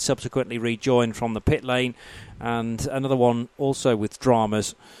then did subsequently rejoin from the pit lane, and another one also with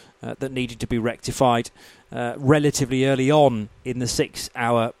dramas that needed to be rectified relatively early on in the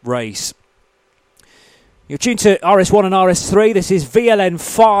 6-hour race. You're tuned to RS1 and RS3. This is VLN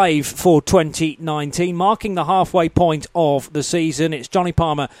 5 for 2019, marking the halfway point of the season. It's Johnny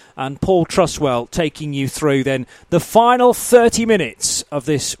Palmer and Paul Truswell taking you through then the final 30 minutes of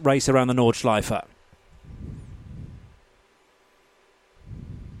this race around the Nordschleife.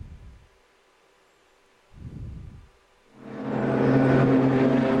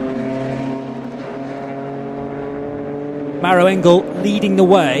 Maro Engel leading the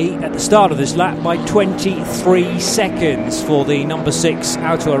way at the start of this lap by 23 seconds for the number 6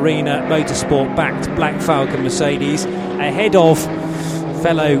 Auto Arena Motorsport-backed Black Falcon Mercedes, ahead of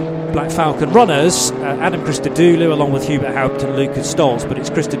fellow Black Falcon runners, Adam Christodoulou, along with Hubert Haupt and Lucas Stoltz. But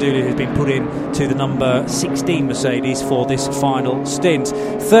it's Christodoulou who's been put in to the number 16 Mercedes for this final stint.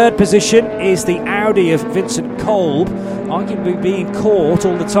 Third position is the Audi of Vincent Kolb arguably being caught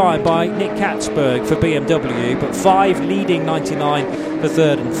all the time by Nick Katzberg for BMW, but 5 leading 99 for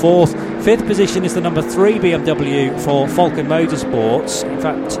 3rd and 4th. 5th position is the number 3 BMW for Falcon Motorsports. In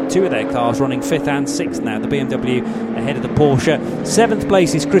fact, 2 of their cars running 5th and 6th now, the BMW ahead of the Porsche. 7th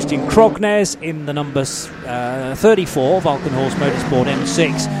place is Christian Krognes in the number 34 Valkenhorst Motorsport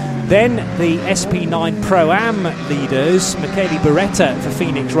M6. Then the SP9 Pro-Am leaders, Michele Beretta for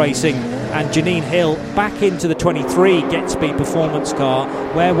Phoenix Racing and Janine Hill back into the 23 Get Speed performance car.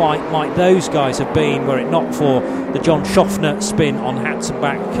 Where might those guys have been were it not for the John Schaffner spin on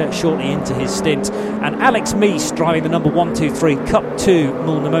Hatzenbach shortly into his stint? And Alex Meese driving the number 123 Cup 2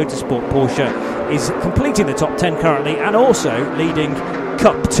 Mullner Motorsport Porsche is completing the top 10 currently and also leading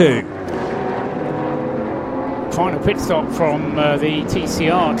Cup 2. Final pit stop from the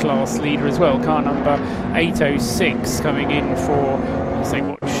TCR class leader as well, car number 806 coming in for, I'll say,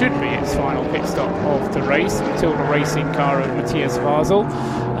 what should be its final pit stop of the race, the Matilda Racing car of Matthias Vasel,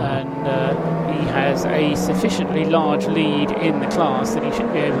 and he has a sufficiently large lead in the class that he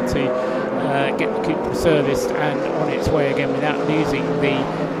should be able to get the coupe serviced and on its way again without losing the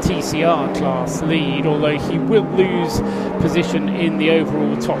TCR class lead, although he will lose position in the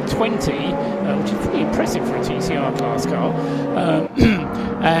overall top 20, which is pretty impressive for a TCR class car,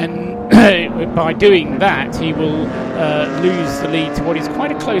 and by doing that he will lose the lead to what is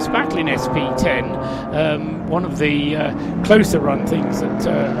quite a close battle in SP10, one of the closer run things that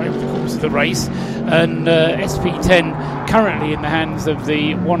over the course of the race, and SP10 currently in the hands of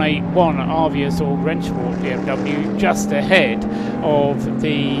the 181 Arvias or Renshaw BMW, just ahead of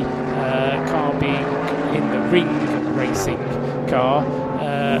the car being in the Ring Racing car.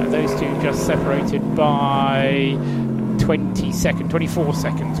 Those two just separated by 24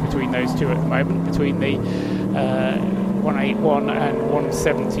 seconds between those two at the moment, between the 181 and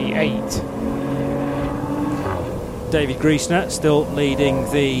 178. David Griesner still leading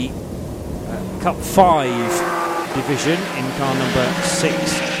the Cup 5 division in car number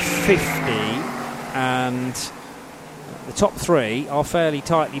 650, and the top 3 are fairly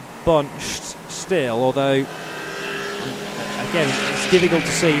tightly bunched still, although again it's difficult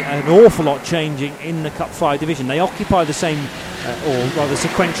to see an awful lot changing in the Cup 5 division. They occupy the same or rather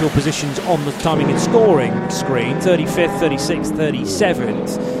sequential positions on the timing and scoring screen, 35th, 36th,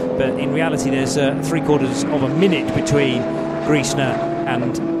 37th, but in reality there's 3/4 of a minute between Griesner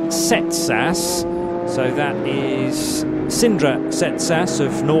and Setsas. So that is Sindre Setsas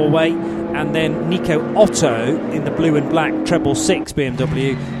of Norway, and then Nico Otto in the blue and black treble 6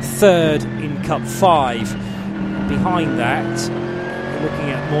 BMW, 3rd in Cup 5. Behind that, we're looking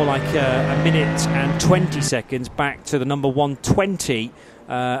at more like a minute and 20 seconds back to the number 120.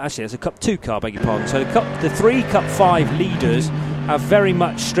 Actually, that's a Cup 2 car, beg your pardon. So the 3 Cup 5 leaders have very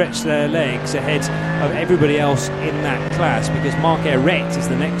much stretched their legs ahead of everybody else in that class, because Marc Eret is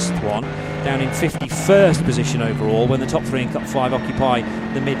the next one, down in 51st position overall, when the top 3 in Cup 5 occupy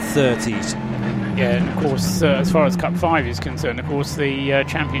the mid-30s. Yeah, and of course, as far as Cup 5 is concerned, of course, the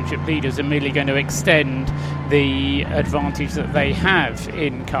championship leaders are merely going to extend the advantage that they have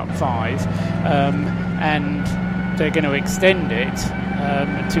in Cup 5, and they're going to extend it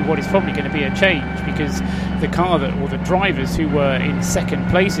to what is probably going to be a change, because the car or the drivers who were in second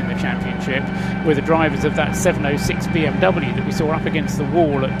place in the championship were the drivers of that 706 BMW that we saw up against the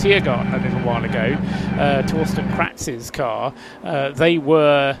wall at Tiergarten a little while ago, Torsten Kratz's car. They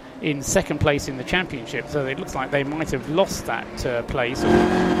were in second place in the championship, so it looks like they might have lost that place, or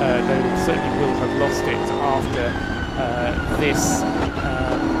they certainly will have lost it after this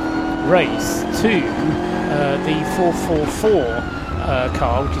race to the 444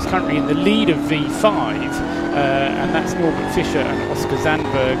 car, which is currently in the lead of V5, and that's Norbert Fischer and Oscar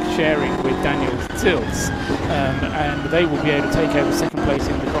Zandberg sharing with Daniel Tilz, and they will be able to take over second place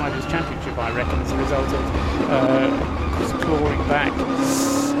in the Drivers' Championship, I reckon, as a result of clawing back.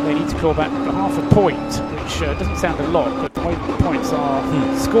 They need to claw back half a point, which doesn't sound a lot, but the way the points are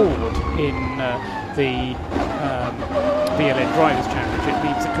scored in the VLN Drivers' Championship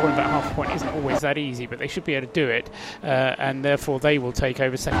means that clawing back half a point isn't always that easy, but they should be able to do it, and therefore they will take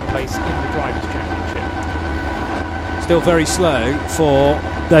over second place in the Drivers' Championship. Still very slow for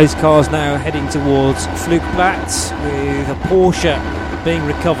those cars now heading towards Flugplatz, with a Porsche being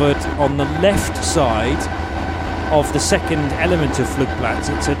recovered on the left side of the second element of Flugplatz.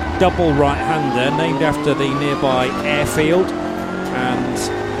 It's a double right-hander named after the nearby airfield, and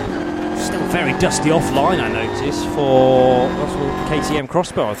still very dusty offline, I notice, for KTM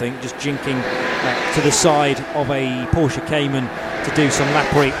Crossbow, I think, just jinking to the side of a Porsche Cayman to do some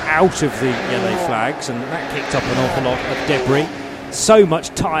lappery out of the yellow flags, and that kicked up an awful lot of debris. so much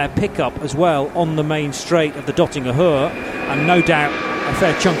tyre pickup as well on the main straight of the Dottinger Höhe, and no doubt a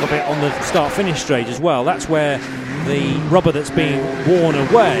fair chunk of it on the start-finish straight as well. That's where the rubber that's being worn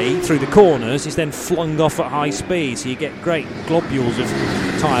away through the corners is then flung off at high speed, so you get great globules of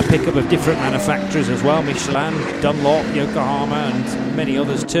tyre pickup of different manufacturers as well, Michelin, Dunlop, Yokohama and many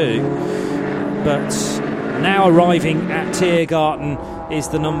others too. But now arriving at Tiergarten is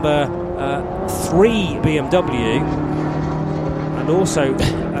the number 3 BMW, and also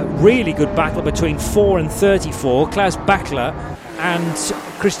a really good battle between 4 and 34, Klaus Bachler and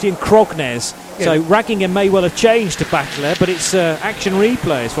Christian Krognes. Yeah. So Ragginger may well have changed to Bachler, but it's action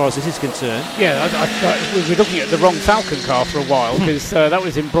replay as far as this is concerned. Yeah, we were looking at the wrong Falcon car for a while, because that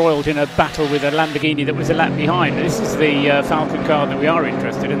was embroiled in a battle with a Lamborghini that was a lap behind. This is the Falcon car that we are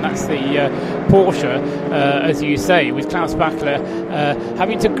interested in. That's the Porsche, as you say, with Klaus Bachler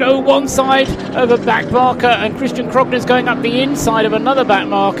having to go one side of a back marker and Christian Krognes going up the inside of another back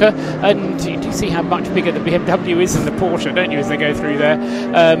marker. And you do see how much bigger the BMW is than the Porsche, don't you, as they go through there.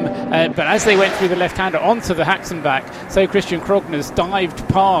 But as they went through the left-hander onto the Haxenbach, so Christian Krognes dived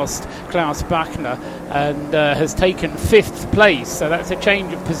past Klaus Bachler and has taken 5th place. So that's a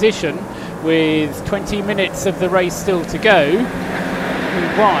change of position with 20 minutes of the race still to go.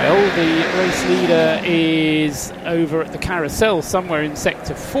 Meanwhile, the race leader is over at the carousel somewhere in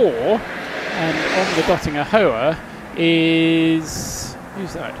Sector 4, and on the Dottinger Höhe is...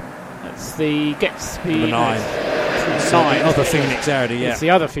 who's that? That's the Getsby... Number 9. The other Phoenix Audi, yeah. It's the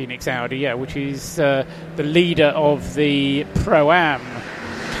other Phoenix Audi, yeah, which is the leader of the Pro-Am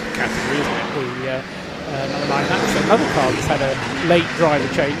category, isn't it? The number 9. That's another car that's had a late driver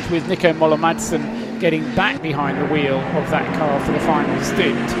change, with Nico Moller-Madsen getting back behind the wheel of that car for the final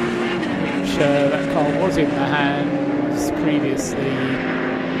stint, which that car was in the hands previously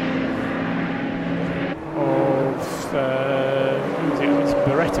of... it was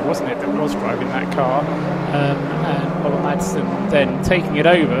Beretta, wasn't it, that was driving that car, and Moller-Madsen then taking it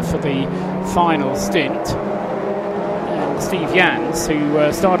over for the final stint. And Steve Jans,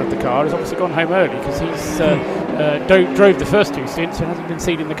 who started the car, has obviously gone home early because he's drove the first 2 stints and hasn't been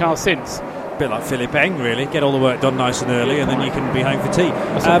seen in the car since. A bit like Philip Eng, really. Get all the work done nice and early, and then you can be home for tea.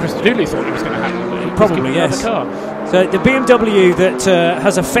 That's what Chris Dooley thought it was going to happen. Probably, yes. Car. So the BMW that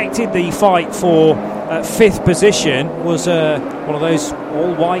has affected the fight for 5th position was one of those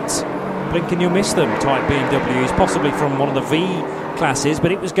all-white, blink and you'll miss them type BMWs, possibly from one of the V classes,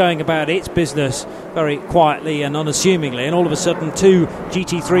 but it was going about its business very quietly and unassumingly, and all of a sudden 2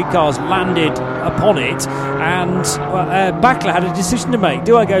 GT3 cars landed upon it, and Bachler had a decision to make.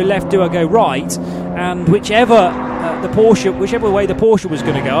 Do I go left, do I go right? And whichever way the Porsche was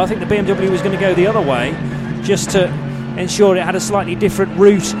going to go, I think the BMW was going to go the other way, just to ensure it had a slightly different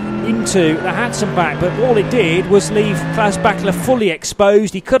route into the Haxenbach, but all it did was leave Klaus Bachler fully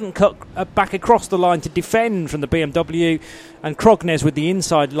exposed. He couldn't cut back across the line to defend from the BMW, and Krognes with the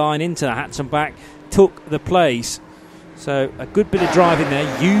inside line into the Haxenbach took the place. So a good bit of driving there,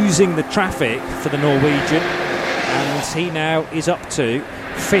 using the traffic for the Norwegian, and he now is up to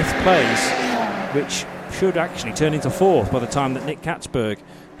 5th place, which should actually turn into 4th by the time that Nick Katzberg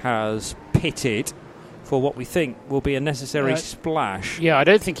has pitted for what we think will be a necessary splash. Yeah, I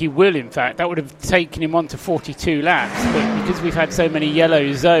don't think he will, in fact. That would have taken him on to 42 laps, but because we've had so many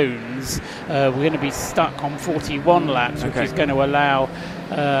yellow zones, we're going to be stuck on 41 laps, which is going to allow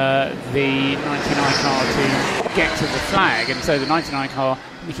the 99 car to get to the flag, and so the 99 car,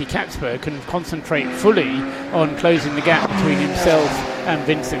 Nicky Katzberg, can concentrate fully on closing the gap between himself and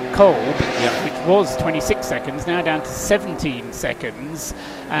Vincent Kolb, which was 26 seconds, now down to 17 seconds,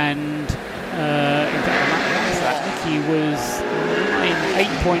 and in fact, Nicky was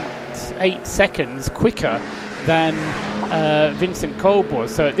 8.8 seconds quicker than Vincent Kolb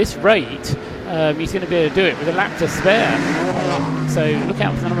was. So at this rate, he's going to be able to do it with a lap to spare. So look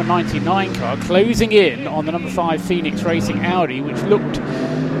out for the number 99 car closing in on the number 5 Phoenix Racing Audi, which looked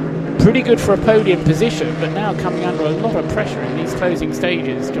pretty good for a podium position, but now coming under a lot of pressure in these closing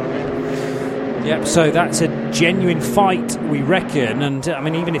stages, John. Yep, so that's a genuine fight, we reckon, and I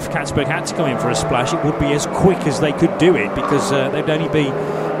mean, even if Katzberg had to come in for a splash, it would be as quick as they could do it, because there'd only be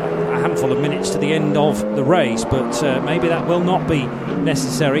a handful of minutes to the end of the race, but maybe that will not be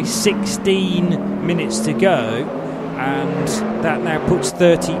necessary. 16 minutes to go, and that now puts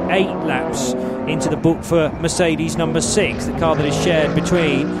 38 laps into the book for Mercedes number 6, the car that is shared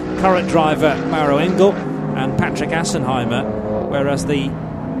between current driver Mauro Engel and Patrick Assenheimer, whereas the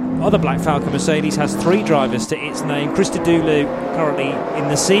other Black Falcon Mercedes has 3 drivers to its name. Christodoulou currently in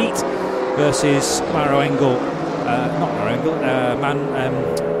the seat versus Mauro Engel,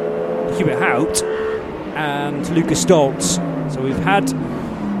 Hubert Haupt and Lucas Stoltz. So So we've had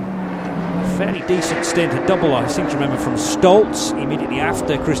a fairly decent stint, a double, I seem to remember, from Stoltz immediately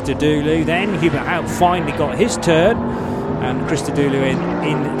after Christodoulou. Then Hubert Hout finally got his turn, and Christodoulou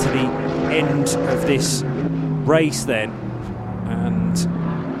into the end of this race then. And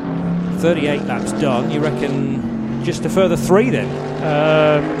 38 laps done. You reckon just a further 3 then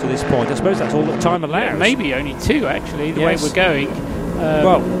to this point? I suppose that's all that time allows. Maybe only 2 actually, the way we're going.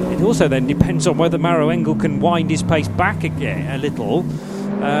 Well, it also then depends on whether Maro Engel can wind his pace back again a little.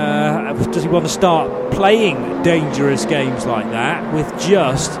 Does he want to start playing dangerous games like that with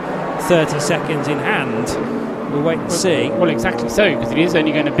just 30 seconds in hand? We'll wait and see. Well, exactly so, because it is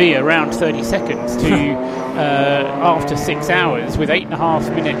only going to be around 30 seconds to after 6 hours with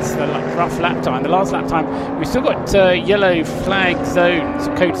 8.5 minutes, the rough lap time. The last lap time, we've still got yellow flag zones,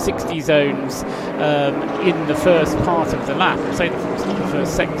 code 60 zones in the first part of the lap. I'll say it's not the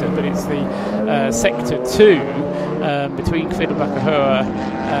first sector, but it's the sector 2 between Quiddelbacher Höhe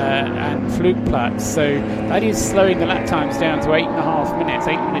and Flugplatz. So that is slowing the lap times down to 8.5 minutes.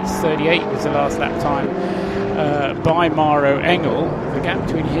 8 minutes 38 was the last lap time by Maro Engel. The gap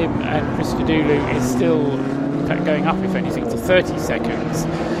between him and Christodoulou is still, in fact, going up, if anything, to 30 seconds.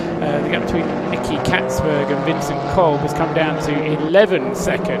 The gap between Nicky Katzberg and Vincent Kolb has come down to 11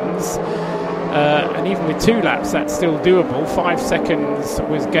 seconds. And even with 2 laps, that's still doable. 5 seconds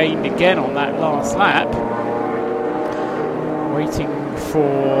was gained again on that last lap. Waiting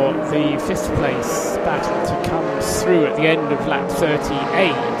for the 5th place battle to come through at the end of lap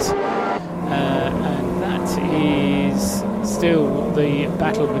 38. And that is still the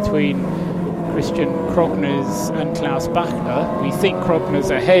battle between Christian Krogner's and Klaus Bachler. We think Krogner's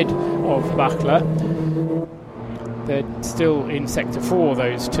ahead of Bachler. They're still in sector 4,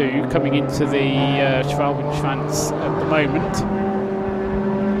 those two, coming into the Schwalbenschwanz at the moment.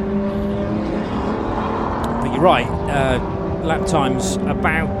 But you're right, lap times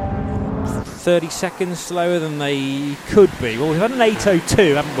about 30 seconds slower than they could be. Well, we've had an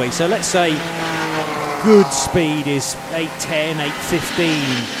 8:02, haven't we? So let's say good speed is 8:10,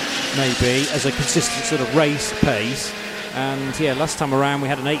 8:15 maybe as a consistent sort of race pace. And yeah, last time around we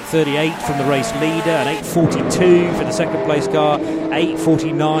had an 8:38 from the race leader, an 8:42 for the second place car,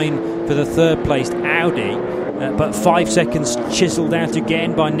 8:49 for the third placed Audi. But 5 seconds chiselled out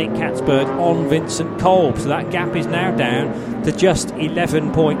again by Nick Katzberg on Vincent Kolb. So that gap is now down to just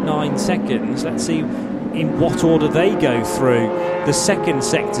 11.9 seconds. Let's see in what order they go through the second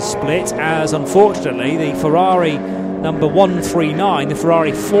sector split, as unfortunately the Ferrari number 139, the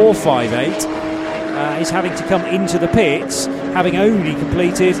Ferrari 458, is having to come into the pits, having only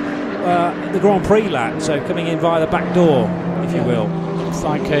completed the Grand Prix lap, so coming in via the back door, if you will. It's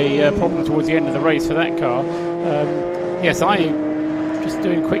like a problem towards the end of the race for that car. Yes, I just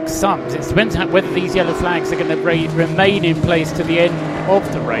doing quick sums. It depends on whether these yellow flags are going to remain in place to the end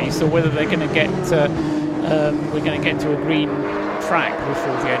of the race, or whether they're going to get we're going to get to a green track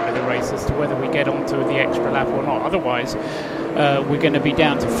before the end of the race as to whether we get onto the extra lap or not. Otherwise, we're going to be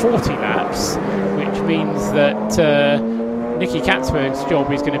down to 40 laps, which means that Nicky Katzberg's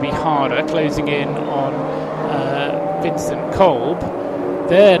job is going to be harder, closing in on Vincent Kolb.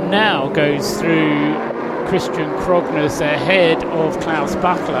 There now goes through Christian Krogner's ahead of Klaus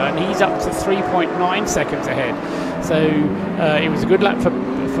Bachler, and he's up to 3.9 seconds ahead. So it was a good lap for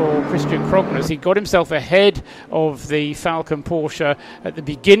Christian Krogner. He got himself ahead of the Falcon Porsche at the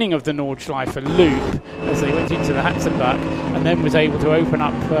beginning of the Nordschleife loop as they went into the Hatzenbach, and then was able to open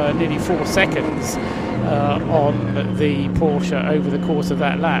up nearly 4 seconds on the Porsche over the course of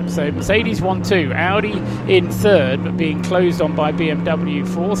that lap. So Mercedes 1-2, Audi in third, but being closed on by BMW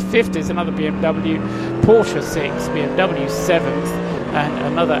fourth. Fifth is another BMW, Porsche sixth, BMW seventh, and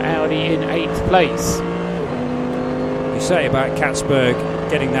another Audi in 8th place. You say about Katzberg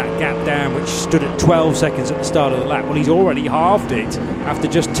getting that gap down, which stood at 12 seconds at the start of the lap. Well, he's already halved it after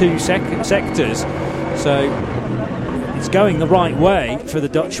just 2 sectors. So it's going the right way for the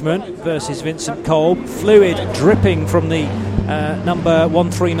Dutchman versus Vincent Kolb. Fluid dripping from the number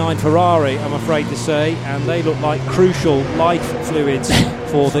 139 Ferrari, I'm afraid to say, and they look like crucial life fluids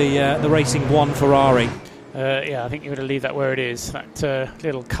for the Racing 1 Ferrari. Yeah, I think you're going to leave that where it is. That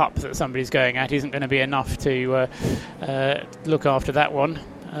little cup that somebody's going at isn't going to be enough to look after that one.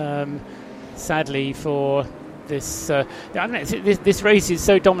 Sadly for this, I don't know, this race is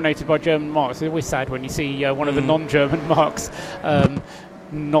so dominated by German marques. It's always sad when you see one of the non-German marques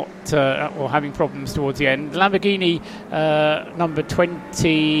not having problems towards the end. Lamborghini number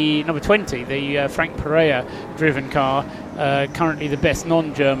 20, the Frank Pereira driven car, currently the best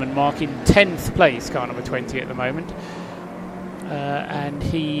non-German marque, in 10th place, car number 20 at the moment, and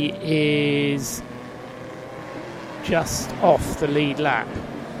he is just off the lead lap.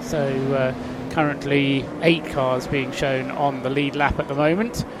 So currently 8 cars being shown on the lead lap at the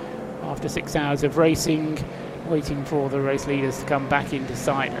moment. After 6 hours of racing, waiting for the race leaders to come back into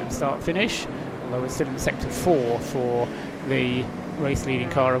sight and start finish. Although we're still in sector 4 for the race leading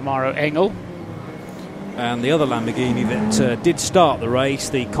car of Maro Engel. And the other Lamborghini that did start the race,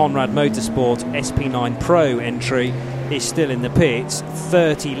 the Conrad Motorsport SP9 Pro entry, is still in the pits,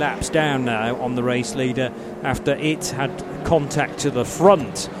 30 laps down now on the race leader after it had contact to the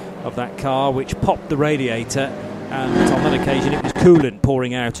front of that car, which popped the radiator, and on that occasion it was coolant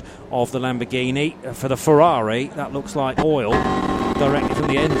pouring out of the Lamborghini. For the Ferrari, that looks like oil directly from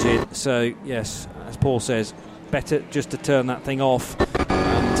the engine. So yes, as Paul says, better just to turn that thing off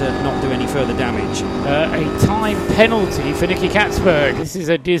and not do any further damage. A time penalty for Nicky Katzberg. This is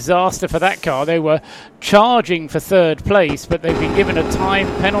a disaster for that car. They were charging for third place, but they've been given a time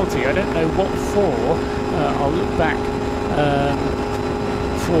penalty. I don't know what for. I'll look back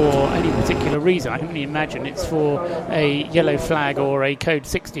for any particular reason. I can only imagine it's for a yellow flag or a code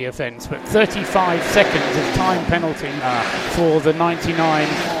 60 offence, but 35 seconds of time penalty for the 99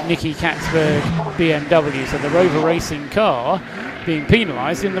 Nicky Katzberg BMW. So the Rover Racing car being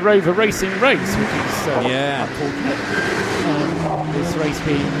penalised in the Rover Racing race, which is unfortunate. This race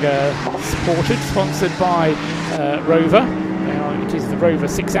being sponsored by Rover. It is the Rover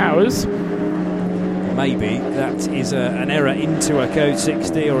 6 Hours. Maybe that is an error into a code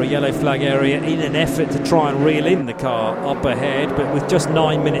 60 or a yellow flag area in an effort to try and reel in the car up ahead, but with just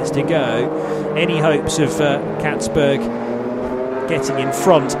 9 minutes to go, any hopes of Katzberg getting in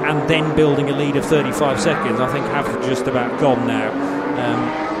front and then building a lead of 35 seconds I think have just about gone now.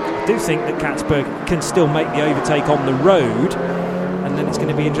 I do think that Katzberg can still make the overtake on the road, and then it's going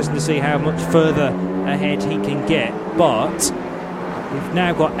to be interesting to see how much further ahead he can get, but we've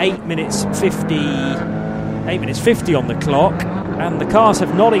now got 8 minutes 50 on the clock, and the cars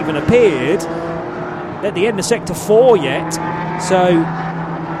have not even appeared at the end of sector 4 yet, so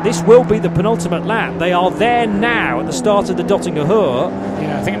this will be the penultimate lap. They are there now at the start of the Dottinger Ruhr.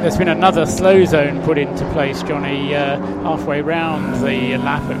 Yeah, I think there's been another slow zone put into place, Johnny, halfway round the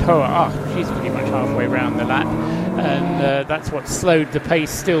lap at Ruhr. She's pretty much halfway round the lap, and that's what slowed the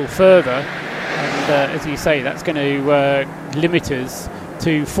pace still further. And as you say, that's going to limit us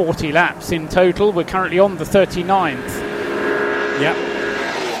to 40 laps in total. We're currently on the 39th. Yep.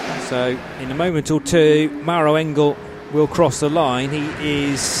 So in a moment or two, Maro Engel will cross the line.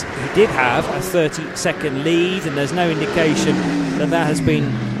 He did have a 30-second lead, and there's no indication that has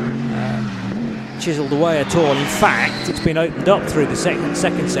been chiselled away at all. In fact, it's been opened up through the second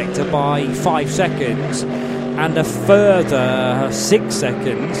sector by 5 seconds, and a further 6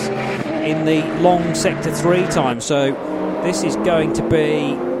 seconds in the long sector 3 time. So this is going to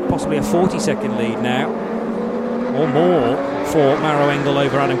be possibly a 40-second lead now, or more, for Maro Engel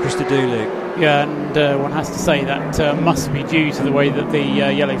over Adam Christodoulou. Yeah, and one has to say that must be due to the way that the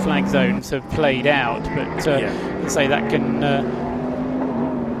yellow flag zones have played out, but let's say that can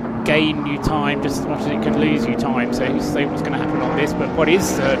gain you time just as much as it can lose you time, so who's to say what's going to happen on this, but what is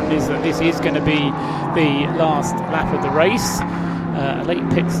certain is that this is going to be the last lap of the race. A late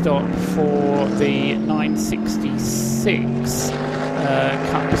pit stop for the 966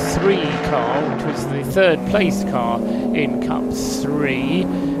 Cup 3 car, which was the third placed car in Cup 3.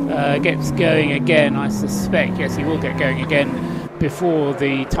 Gets going again, I suspect. Yes, he will get going again before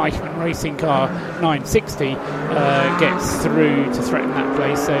the Teichmann Racing car 960 gets through to threaten that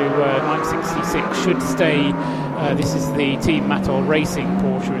place. So 966 should stay. This is the Team Matol Racing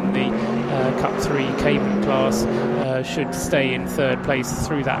Porsche in the Cup 3 Cayman class. Should stay in third place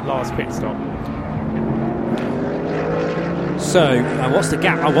through that last pit stop. So, what's the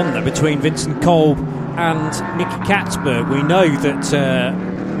gap, I wonder, between Vincent Kolb and Nicky Katzberg? We know that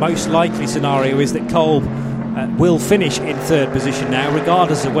most likely scenario is that Kolb will finish in third position now,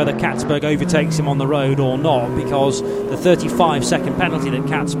 regardless of whether Katzberg overtakes him on the road or not, because the 35-second penalty that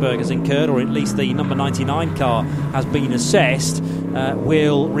Katzberg has incurred, or at least the number 99 car has been assessed,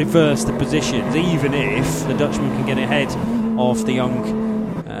 will reverse the positions, even if the Dutchman can get ahead of the young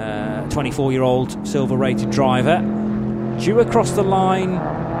 24-year-old silver-rated driver. Due across the line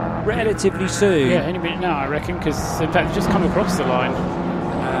relatively soon. Yeah, any minute now, I reckon, because in fact, it's just come across the line.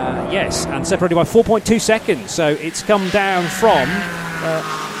 Yes, and separated by 4.2 seconds. So it's come down from,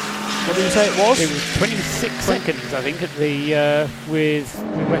 what did you say it was? It was 26 seconds, I think, at the we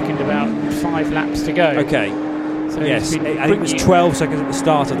reckoned about 5 laps to go. Okay. So yes, I think it was 12 seconds at the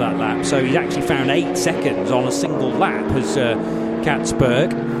start of that lap. So he's actually found 8 seconds on a single lap as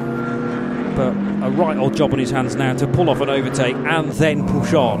Katzberg. But a right old job on his hands now to pull off an overtake and then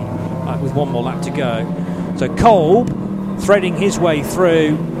push on with one more lap to go. So Kolb threading his way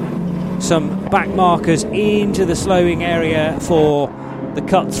through some back markers into the slowing area for the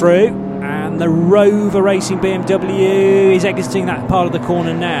cut through, and the Rover Racing BMW is exiting that part of the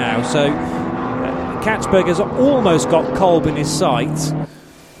corner now. So Katzberg has almost got Kolb in his sights.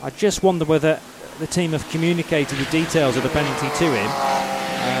 I just wonder whether the team have communicated the details of the penalty to him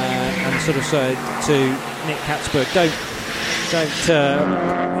and sort of said to Nick Katzberg, don't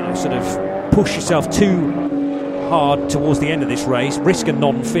sort of push yourself too hard towards the end of this race, risk a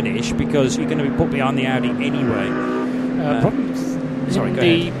non-finish because you're going to be put behind the Audi anyway.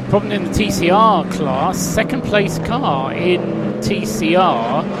 Problem in the TCR class, second place car in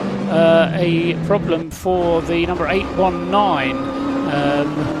TCR, a problem for the number 819,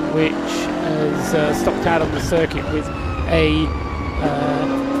 which has stopped out on the circuit with a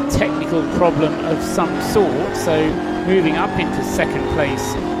technical problem of some sort. So moving up into second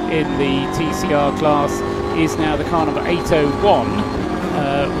place in the TCR class is now the car number 801,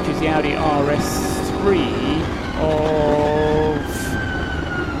 which is the Audi RS3 of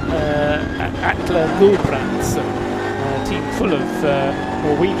Atle Gulbrandsen, a team full of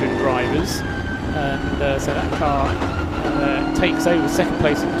Norwegian drivers, and so that car takes over second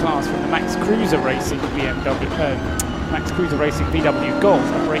place in the class from the Max Cruiser Racing VW Golf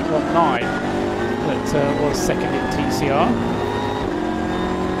number 819 that was second in TCR.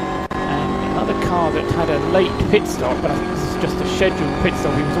 Another car that had a late pit stop, but I think this is just a scheduled pit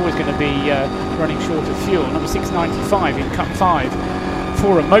stop. He was always going to be running short of fuel. Number 695 in Cup 5,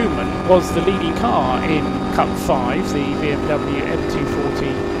 for a moment, was the leading car in Cup 5. The BMW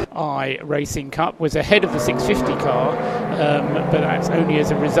M240i Racing Cup was ahead of the 650 car, but that's only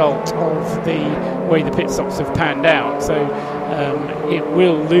as a result of the way the pit stops have panned out. So it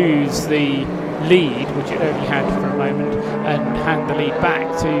will lose the lead, which it only had for a moment, and hand the lead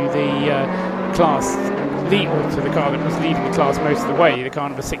back to the class lead, or to the car that was leading the class most of the way, the car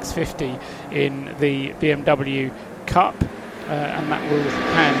number 650 in the BMW Cup, and that will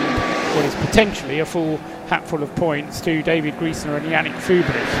hand what is potentially a full hatful of points to David Griesner and Yannick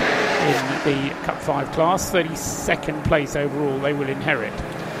Fubrich in the Cup 5 class. 32nd place overall they will inherit.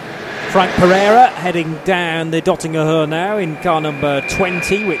 Frank Pereira heading down the Dottinger Höhe now in car number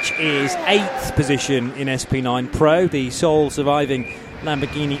 20, which is 8th position in SP9 Pro, the sole surviving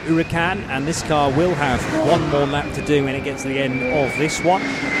Lamborghini Huracan, and this car will have one more lap to do when it gets to the end of this one.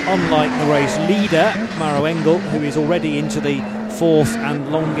 Unlike the race leader, Maro Engel, who is already into the 4th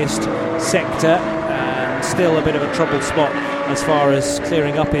and longest sector, and still a bit of a trouble spot as far as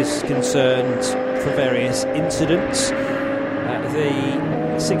clearing up is concerned for various incidents. The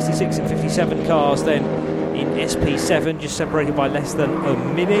 66 and 57 cars then in SP7, just separated by less than a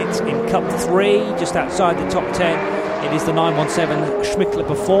minute. In Cup 3, just outside the top 10, it is the 917 Schmickler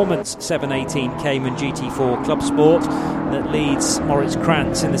Performance 718 Cayman GT4 Club Sport that leads Moritz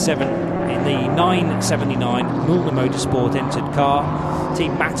Krantz in the 979 Müllner Motorsport entered car.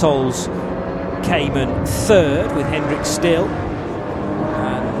 Team Mattol's Cayman third with Hendrik Still,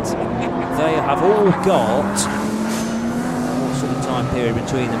 and they have all got time period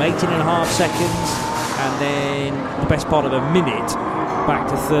between them, 18.5 seconds, and then the best part of a minute back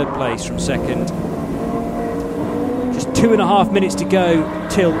to third place from second. Just 2.5 minutes to go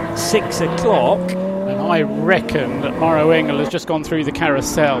till 6 o'clock. And I reckon that Maro Engel has just gone through the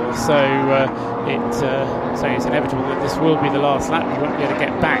carousel, so it's inevitable that this will be the last lap. You won't be able to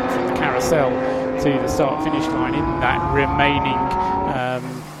get back from the carousel to the start-finish line in that remaining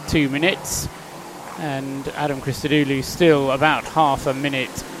 2 minutes. And Adam Christodoulou still about half a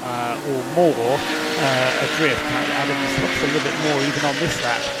minute or more adrift. Adam's lost a little bit more even on this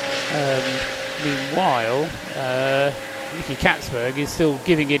lap. Meanwhile, Nicky Katzberg is still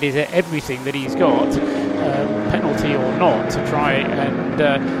giving it everything that he's got, penalty or not, to try and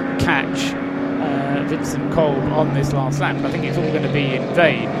catch Vincent Kolb on this last lap. But I think it's all going to be in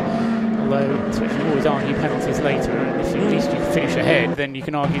vain. Although, especially you always argue penalties later, and if at least you finish ahead, then you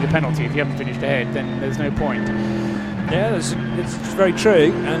can argue the penalty. If you haven't finished ahead, then there's no point. Yeah, it's very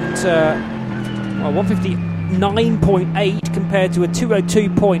true. And 159.8 compared to a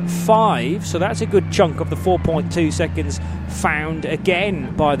 202.5, so that's a good chunk of the 4.2 seconds found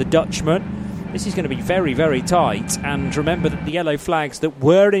again by the Dutchman. This is going to be very, very tight. And remember that the yellow flags that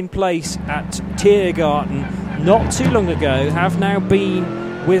were in place at Tiergarten not too long ago have now been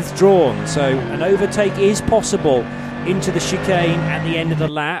withdrawn, so an overtake is possible into the chicane at the end of the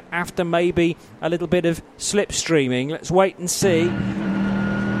lap after maybe a little bit of slipstreaming. Let's wait and see.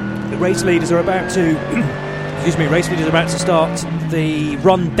 The race leaders are about to start the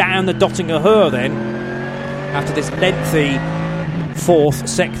run down the Dottinger Höhe then, after this lengthy fourth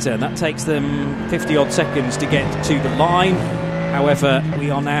sector. That takes them 50-odd seconds to get to the line. However, we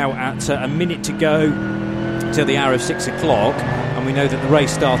are now at a minute to go till the hour of 6 o'clock, and we know that the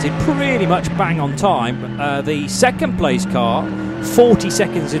race started pretty much bang on time. The second place car, 40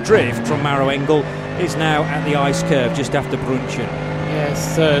 seconds adrift from Maro Engel, is now at the ice curve just after Brunchen.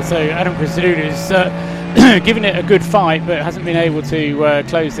 Yes, so Adam Christodoulou is giving it a good fight, but hasn't been able to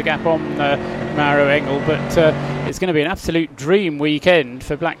close the gap on Maro Engel. But it's going to be an absolute dream weekend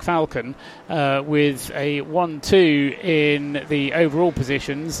for Black Falcon, with a 1-2 in the overall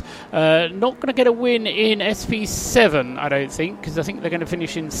positions. Not going to get a win in SP7, I don't think, because I think they're going to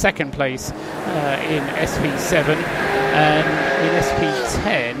finish in second place in SP7, and in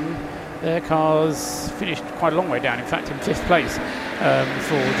SP10 their cars finished quite a long way down, in fact in 5th place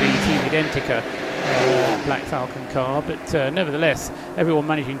for the Team Identica Black Falcon car, but nevertheless everyone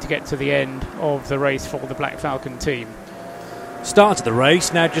managing to get to the end of the race for the Black Falcon team. Start of the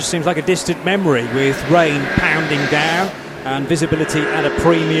race now just seems like a distant memory, with rain pounding down and visibility at a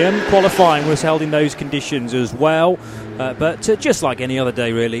premium. Qualifying was held in those conditions as well, but just like any other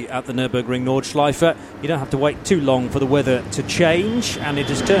day really at the Nürburgring Nordschleife, you don't have to wait too long for the weather to change, and it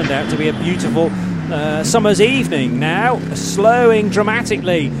has turned out to be a beautiful summer's evening now. Slowing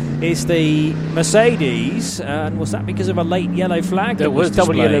dramatically is the Mercedes, and was that because of a late yellow flag? There was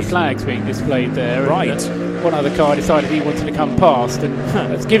double yellow flags being displayed there. Right. And, one other car decided he wanted to come past, and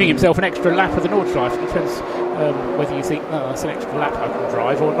that's giving himself an extra lap of the Nordschleife. It depends whether you think, that's an extra lap I can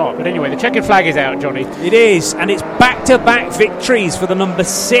drive or not. But anyway, the checkered flag is out, Johnny. It is, and it's back-to-back victories for the number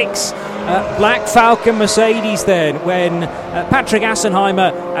 6 Black Falcon Mercedes then, when Patrick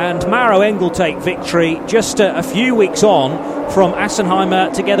Assenheimer and Maro Engel take victory just a few weeks on from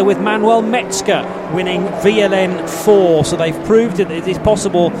Assenheimer, together with Manuel Metzger winning VLN 4. So they've proved that it is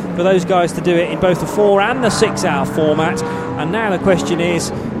possible for those guys to do it in both the 4 and the 6-hour format. And now the question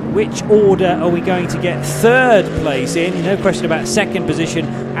is, which order are we going to get third place in? No question about second position.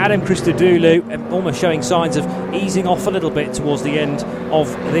 Adam Christodoulou almost showing signs of easing off a little bit towards the end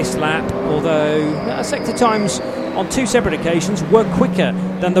of this lap, although sector times on 2 separate occasions were quicker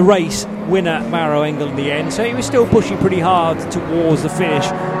than the race winner Maro Engel in the end, so he was still pushing pretty hard towards the finish,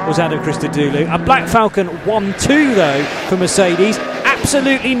 was Adam Christodoulou. A Black Falcon 1-2 though for Mercedes.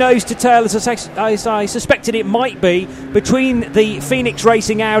 Absolutely nose to tail, as I suspected it might be, between the Phoenix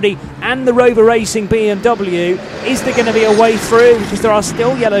Racing Audi and the Rover Racing BMW. Is there going to be a way through? Because there are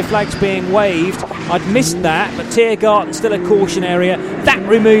still yellow flags being waved. I'd missed that, but Tiergarten still a caution area. That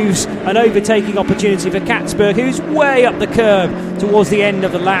removes an overtaking opportunity for Katzberg, who's way up the curve towards the end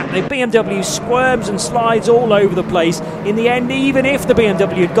of the lap. The BMW squirms and slides all over the place. In the end, even if the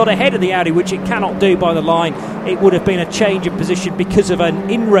BMW had got ahead of the Audi, which it cannot do by the line, it would have been a change of position because of an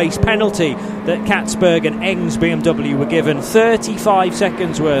in-race penalty that Katzberg and Eng's BMW were given. 35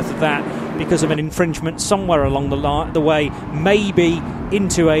 seconds worth of that because of an infringement somewhere along the way, maybe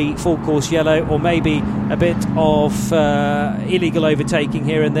into a full course yellow, or maybe a bit of illegal overtaking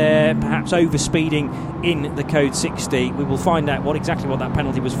here and there, perhaps overspeeding in the code 60. We will find out exactly what that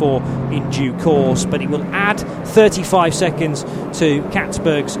penalty was for in due course, but it will add 35 seconds to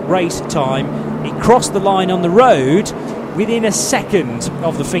Katzberg's race time. He crossed the line on the road within a second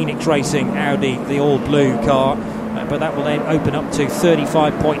of the Phoenix Racing Audi, the all-blue car, but that will then open up to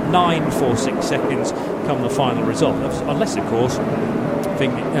 35.946 seconds come the final result, unless of course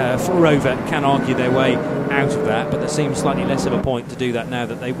Rover can argue their way out of that, but there seems slightly less of a point to do that now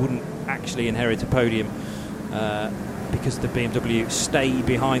that they wouldn't actually inherit a podium, because the BMW stay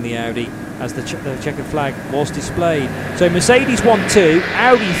behind the Audi as the checkered flag was displayed. So Mercedes 1-2,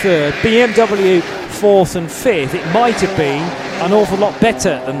 Audi 3rd, BMW 4th and 5th. It might have been an awful lot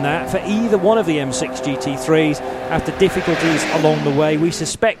better than that for either one of the M6 GT3s after difficulties along the way. We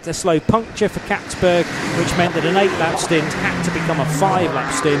suspect a slow puncture for Katzberg, which meant that an 8-lap stint had to become a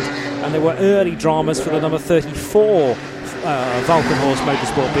 5-lap stint, and there were early dramas for the number 34 Valkenhorst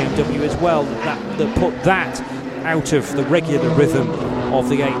Motorsport BMW as well that put that out of the regular rhythm of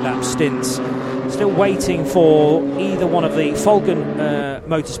the 8-lap stints. Still waiting for either one of the Falcon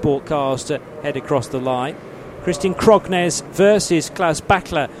Motorsport cars to head across the line. Christian Krognes versus Klaus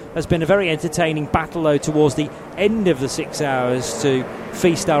Bachler has been a very entertaining battle, though, towards the end of the 6 hours to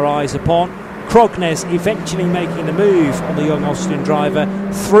feast our eyes upon. Krognes eventually making the move on the young Austrian driver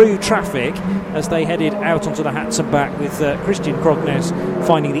through traffic as they headed out onto the Hatzenbach, with Christian Krognes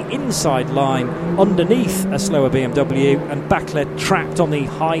finding the inside line underneath a slower BMW, and Bachler trapped on the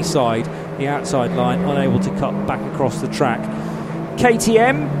high side, the outside line, unable to cut back across the track.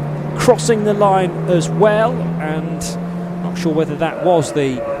 KTM crossing the line as well, and not sure whether that was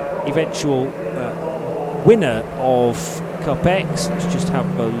the eventual winner of Cup X. Let's just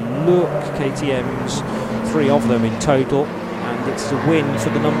have a look. KTM's 3 of them in total, and it's a win for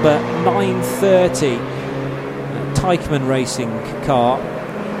the number 930 Teichmann Racing car,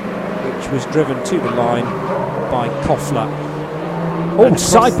 which was driven to the line by Koffler. Oh,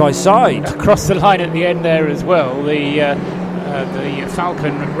 side by side across the line at the end there as well. The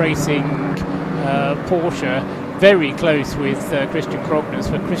Falcon Racing Porsche very close with Christian Krogness,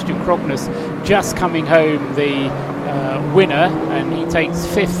 but Christian Krogness just coming home the winner, and he takes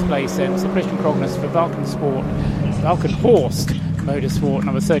 5th place then. So Christian Krogness for Valkenhorst Motorsport,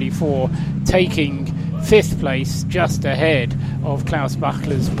 number 34, taking 5th place, just ahead of Klaus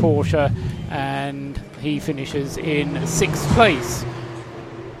Bachler's Porsche, and he finishes in 6th place.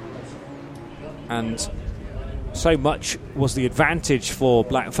 And so much was the advantage for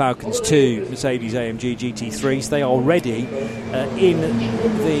Black Falcon's 2 Mercedes-AMG GT3s. They are already in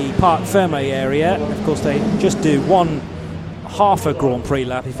the Parc Fermé area. Of course, they just do half a Grand Prix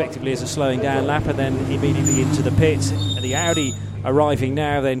lap, effectively as a slowing down lap, and then immediately into the pit. And the Audi arriving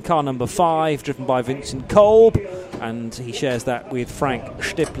now, then car number 5, driven by Vincent Kolb, and he shares that with Frank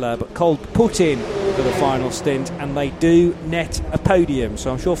Stippler. But Kolb put in for the final stint, and they do net a podium.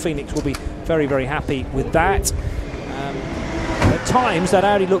 So I'm sure Phoenix will be very, very happy with that. At times, that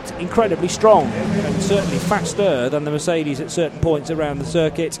Audi looked incredibly strong, and certainly faster than the Mercedes at certain points around the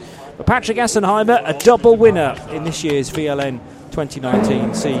circuit. But Patrick Assenheimer, a double winner in this year's VLN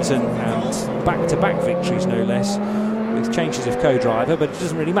 2019 season, and back-to-back victories, no less, with changes of co-driver. But it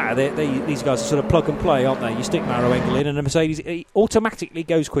doesn't really matter. These guys are sort of plug and play, aren't they? You stick Maro Engel in, and a Mercedes automatically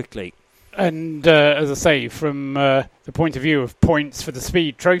goes quickly. And as I say, from the point of view of points for the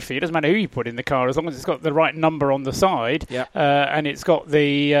Speed Trophy, it doesn't matter who you put in the car, as long as it's got the right number on the side, and it's got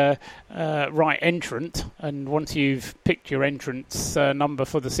the right entrant. And once you've picked your entrance number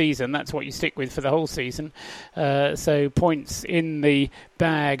for the season, that's what you stick with for the whole season. So points in the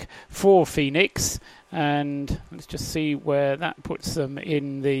bag for Phoenix, and let's just see where that puts them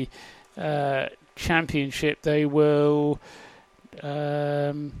in the championship. They will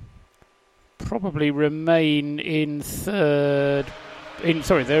probably remain in third. They're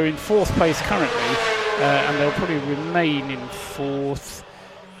in 4th place currently, and they'll probably remain in 4th.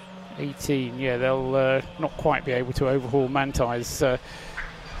 18. Yeah, they'll not quite be able to overhaul Mantai's score.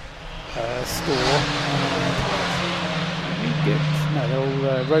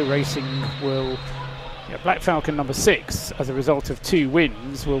 ROWE Racing will. Black Falcon number 6, as a result of 2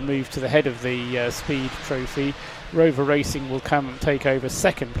 wins, will move to the head of the Speed Trophy. Rover Racing will come and take over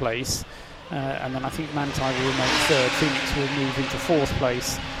 2nd place. And then I think Manthey will remain 3rd. Phoenix will move into 4th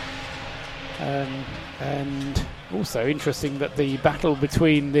place. And also interesting that the battle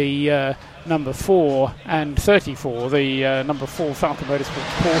between the number 4 and 34, the number 4 Falcon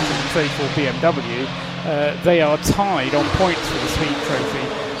Motorsports Porsche and 34 BMW, they are tied on points for the Speed Trophy.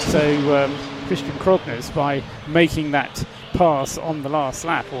 So Christian Krogness, by making that pass on the last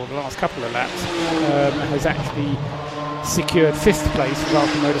lap, or the last couple of laps, has actually secured 5th place for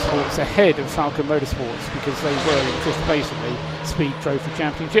Falcon Motorsports ahead of Falcon Motorsports, because they were in 5th place in the Speed Trophy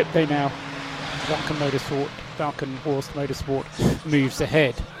Championship. They now, Valkenhorst Motorsport moves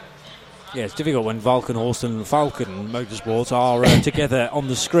ahead. Yeah, it's difficult when Valkenhorst and Falcon Motorsport are together on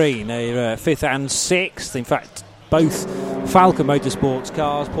the screen. They're 5th and 6th. In fact, both Falcon Motorsports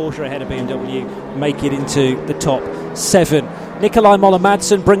cars, Porsche ahead of BMW, make it into the top 7. Nikolai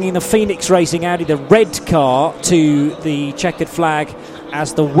Moller-Madsen bringing the Phoenix Racing Audi, the red car, to the checkered flag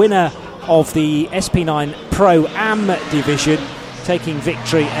as the winner of the SP9 Pro-Am division, taking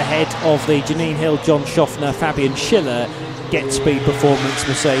victory ahead of the Janine Hill, John Schaffner, Fabian Schiller Get Speed Performance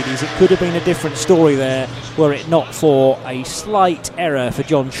Mercedes. It could have been a different story there were it not for a slight error for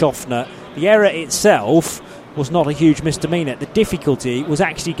John Schaffner. The error itself was not a huge misdemeanor. The difficulty was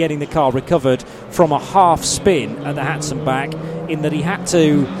actually getting the car recovered from a half spin at the Hatzenbach, in that he had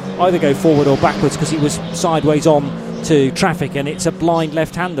to either go forward or backwards because he was sideways on to traffic, and it's a blind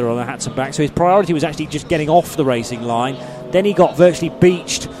left-hander on the Hatzenbach, so his priority was actually just getting off the racing line. Then he got virtually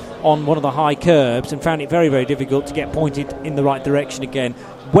beached on one of the high curbs and found it very, very difficult to get pointed in the right direction again.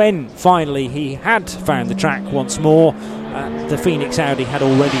 When finally he had found the track once more, the Phoenix Audi had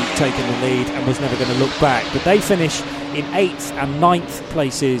already taken the lead and was never going to look back. But they finish in 8th and 9th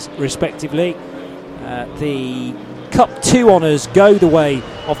places respectively. The Cup 2 honours go the way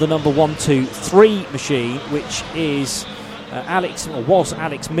of the number 1, 2, 3 machine, which is Alex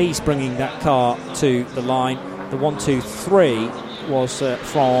Mees bringing that car to the line. The 1, 2, 3 was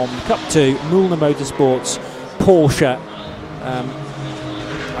from Cup 2, Mühlner Motorsports Porsche.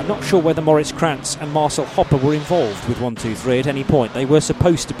 I'm not sure whether Moritz Krantz and Marcel Hopper were involved with 1, 2, 3 at any point. They were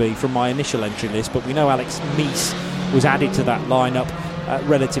supposed to be from my initial entry list, but we know Alex Mees was added to that lineup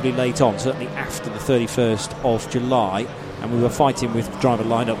relatively late on, certainly after the 31st of July. And we were fighting with driver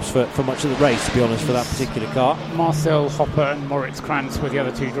lineups for much of the race, to be honest, for that particular car. Marcel Hopper and Moritz Krantz were the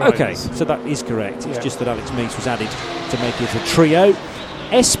other two drivers. Okay, so that is correct. It's just that Alex Mees was added to make it a trio.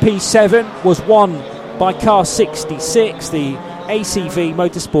 SP7 was won by car 66, the ACV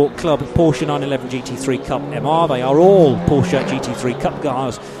Motorsport Club Porsche 911 GT3 Cup MR. They are all Porsche GT3 Cup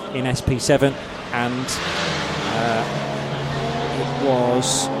cars in SP7, and it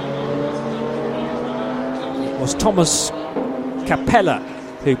was Thomas Capella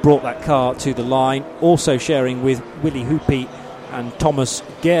who brought that car to the line, also sharing with Willy Hoopy and Thomas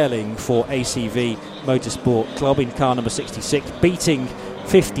Gerling for ACV Motorsport Club in car number 66, beating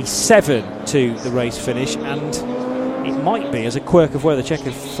 57 to the race finish. And it might be, as a quirk of where the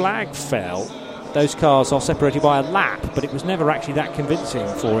checkered flag fell, those cars are separated by a lap, but it was never actually that convincing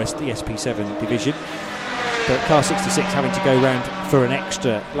for the SP7 division. But car 66 having to go round for an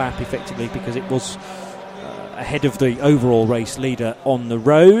extra lap effectively because it was ahead of the overall race leader on the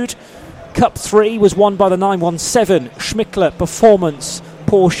road. Cup 3 was won by the 917 Schmickler Performance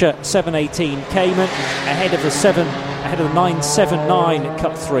Porsche 718 Cayman, ahead of the 979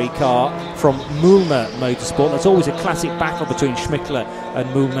 Cup 3 car from Mühlner Motorsport. There's always a classic battle between Schmickler and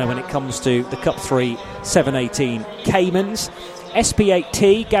Mühlner when it comes to the Cup 3 718 Caymans.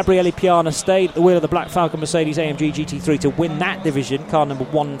 SP8T, Gabriele Piana stayed at the wheel of the Black Falcon Mercedes AMG GT3 to win that division, car number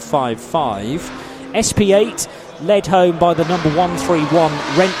 155. SP8 led home by the number 131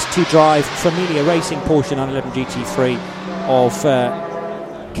 Rent to Drive Familia Racing Porsche 911 GT3 of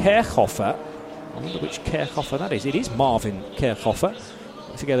Kirchhofer. I wonder which Kirchhofer that is. It is Marvin Kirchhofer,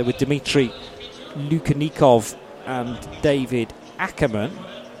 together with Dmitry Lukanikov and David Ackerman.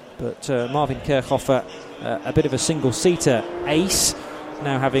 But Marvin Kirchhofer, a bit of a single-seater ace,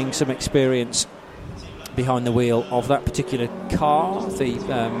 now having some experience behind the wheel of that particular car, the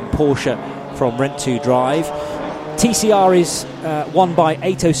Porsche from Rent to Drive. TCR is won by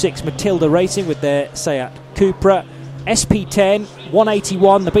 806 Matilda Racing with their Seat Cupra. SP10,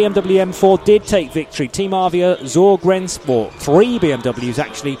 181, the BMW M4 did take victory. Team Avia, Zorg Rennsport, 3 BMWs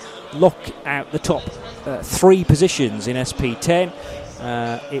actually lock out the top 3 positions in SP10.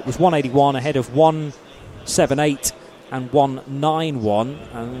 It was 181 ahead of 178 and 191,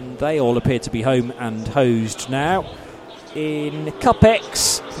 and they all appear to be home and hosed now. In Cup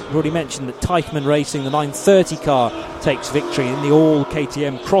X, we've already mentioned that Teichmann Racing, the 930 car, takes victory in the all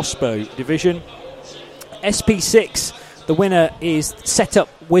KTM Crossbow division. SP6, the winner is Setup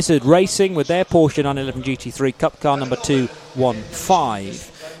Wizard Racing with their Porsche 911 GT3 Cup car number 215.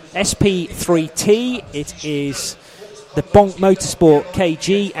 SP3T, it is the Bonk Motorsport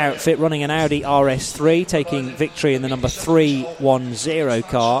KG outfit running an Audi RS3, taking victory in the number 310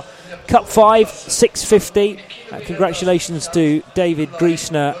 car. Cup 5, 650. Congratulations to David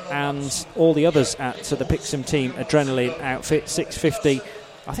Griesner and all the others at the Pixum Team Adrenaline outfit. 650,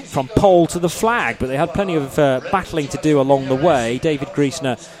 I think, from pole to the flag, but they had plenty of battling to do along the way. David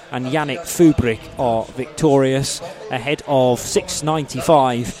Griesner and Yannick Fubrick are victorious, ahead of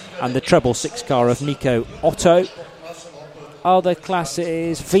 695 and the treble 6 car of Nico Otto. Other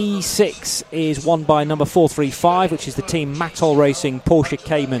classes, V6 is won by number 435, which is the Team Matol Racing Porsche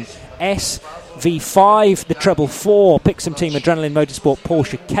Cayman S. V5, the treble 4 Pixum Team Adrenaline Motorsport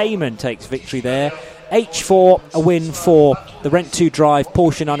Porsche Cayman takes victory there. H4, a win for the Rent to Drive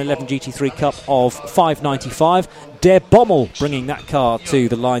Porsche 911 GT3 Cup of 595. Der Bommel bringing that car to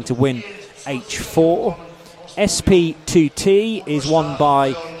the line to win H4. SP2T is won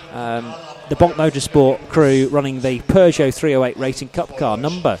by the Bonk Motorsport crew running the Peugeot 308 Racing Cup car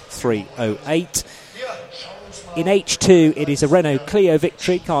number 308. In H2, it is a Renault Clio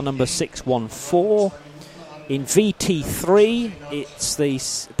victory, car number 614. In VT3, it's the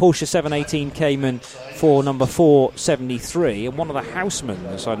Porsche 718 Cayman for number 473, and one of the Housemen,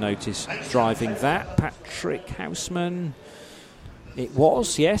 as I noticed, driving that, Patrick Houseman. It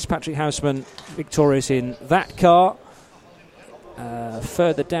was, yes, Patrick Houseman victorious in that car.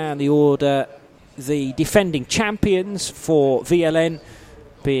 Further down the order, the defending champions for VLN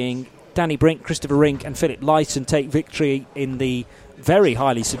being Danny Brink, Christopher Rink and Philip Lyson take victory in the very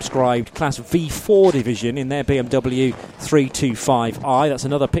highly subscribed Class V4 division in their BMW 325i. That's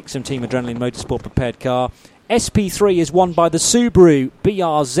another Pixum Team Adrenaline Motorsport prepared car. SP3 is won by the Subaru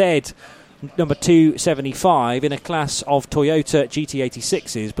BRZ number 275 in a class of Toyota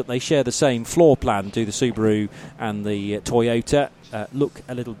GT86s, but they share the same floor plan, do the Subaru and the Toyota. Look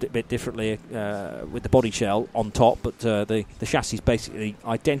a little bit differently with the body shell on top, but the chassis is basically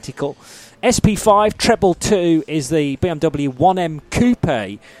identical. SP5 Treble 2 is the BMW 1M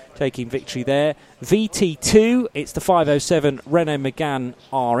Coupe, taking victory there. VT2, it's the 507 Renault Megane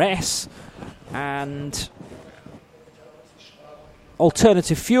RS. And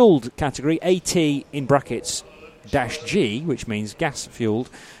alternative fueled category, AT in brackets -G, which means gas fueled,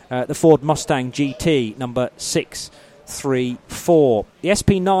 the Ford Mustang GT number 634. The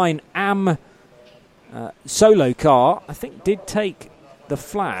SP9 AM solo car, I think, did take the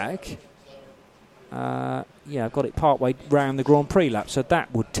flag. I've got it partway round the Grand Prix lap, so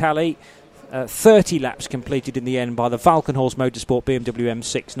that would tally. 30 laps completed in the end by the Valkenhorst Motorsport BMW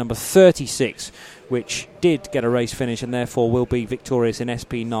M6 number 36, which did get a race finish and therefore will be victorious in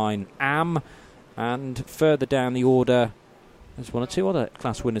SP9 AM. And further down the order, there's one or two other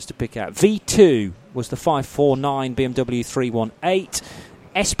class winners to pick out. V2 was the 549 BMW 318.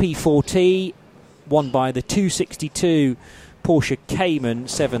 SP4T won by the 262 Porsche Cayman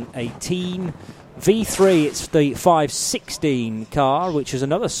 718. V3, it's the 516 car, which is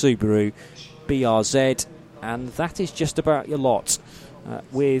another Subaru BRZ, and that is just about your lot,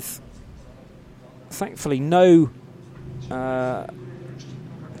 with thankfully no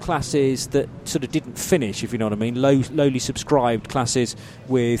classes that sort of didn't finish, if you know what I mean, lowly subscribed classes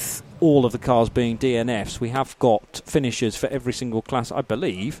with all of the cars being DNFs. We have got finishers for every single class, I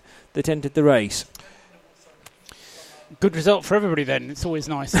believe, that entered the race. Good result for everybody then. It's always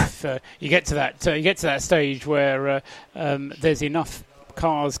nice if you get to that stage where there's enough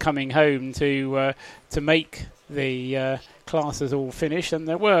cars coming home to make the classes all finish. And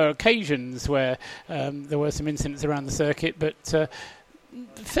there were occasions where there were some incidents around the circuit, but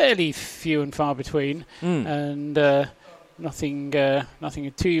fairly few and far between, and nothing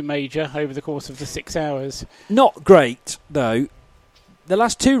too major over the course of the 6 hours. Not great though. The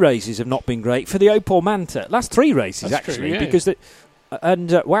last 2 races have not been great for the Opel Manta. Last 3 races, that's actually, true, yeah. because there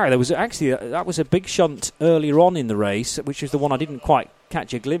was actually that was a big shunt earlier on in the race, which is the one I didn't quite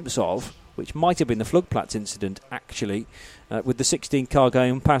catch a glimpse of, which might have been the Flugplatz incident, actually, with the 16 car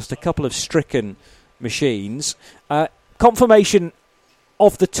going past a couple of stricken machines. Confirmation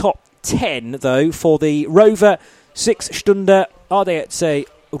of the top 10, though, for the ROWE 6 Stunden ADAC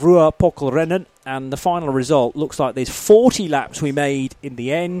Ruhr-Pokal-Rennen, and the final result looks like there's 40 laps we made in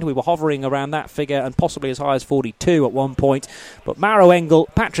the end. We were hovering around that figure and possibly as high as 42 at one point. But Maro Engel,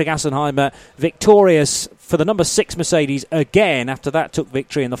 Patrick Assenheimer, victorious for the number 6 Mercedes again. After that, took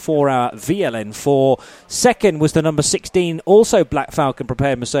victory in the 4-hour VLN 4. Second was the number 16, also Black Falcon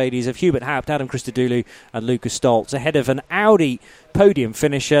prepared Mercedes of Hubert Haupt, Adam Christodoulou and Lucas Stoltz, ahead of an Audi podium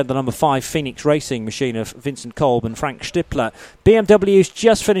finisher, the number 5 Phoenix Racing machine of Vincent Kolb and Frank Stippler. BMW's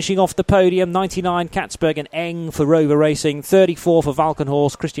just finishing off the podium, 99 Katzberg and Eng for Rover Racing, 34 for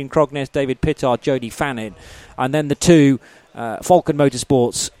Valkenhorst, Christian Krognes, David Pittard, Jody Fannin. And then the 2 Falcon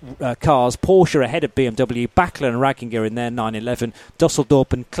Motorsports cars, Porsche ahead of BMW, Bachler and Raginger in their 911,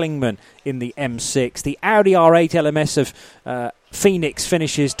 Dusseldorp and Klingman in the M6. The Audi R8 LMS of Phoenix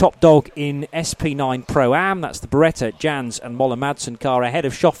finishes top dog in SP9 Pro-Am. That's the Beretta, Jans and Moller Madsen car ahead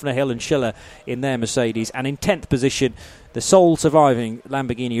of Schaffner, Hill and Schiller in their Mercedes. And in 10th position, the sole surviving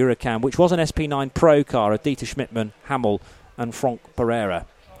Lamborghini Huracan, which was an SP9 Pro car of Dieter Schmidtmann, Hamill and Franck Pereira.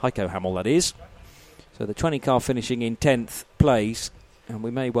 Heiko Hamill, that is. So the 20 car finishing in 10th place, and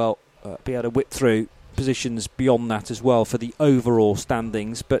we may well be able to whip through positions beyond that as well for the overall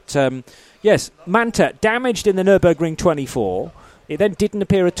standings. But yes, Manta damaged in the Nürburgring 24. It then didn't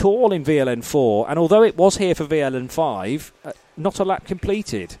appear at all in VLN 4, and although it was here for VLN 5, not a lap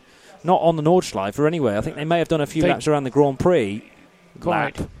completed. Not on the Nordschleife or anywhere. I think they may have done a few laps around the Grand Prix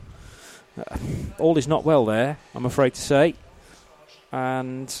lap. All is not well there, I'm afraid to say.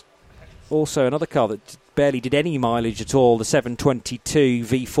 And also another car that barely did any mileage at all, the 722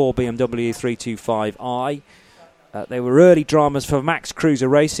 V4 BMW 325i. There were early dramas for Max Cruiser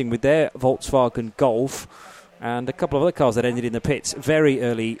Racing with their Volkswagen Golf, and a couple of other cars that ended in the pits very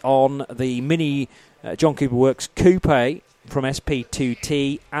early on. The Mini John Cooper Works Coupe from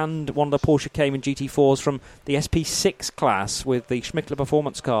SP2T, and one of the Porsche Cayman GT4s from the SP6 class with the Schmickler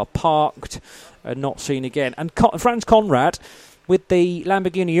Performance car parked and not seen again. And Franz Conrad with the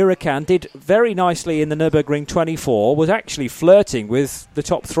Lamborghini Huracan did very nicely in the Nürburgring 24, was actually flirting with the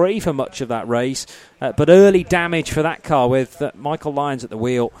top 3 for much of that race, but early damage for that car with Michael Lyons at the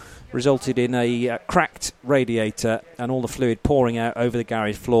wheel resulted in a cracked radiator and all the fluid pouring out over the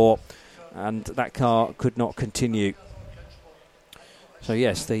garage floor, and that car could not continue. So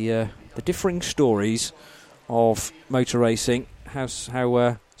yes, the differing stories of motor racing, how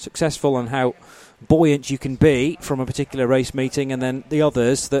successful and how buoyant you can be from a particular race meeting, and then the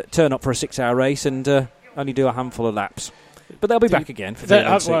others that turn up for a 6-hour race and only do a handful of laps. But they'll be back again for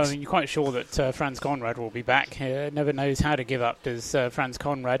VLN 6. Well, you're quite sure that Franz Conrad will be back. Never knows how to give up, does Franz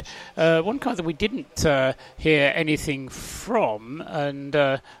Conrad. One car that we didn't hear anything from, and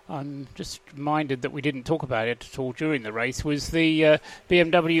I'm just reminded that we didn't talk about it at all during the race, was the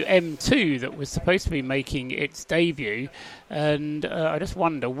BMW M2 that was supposed to be making its debut. And I just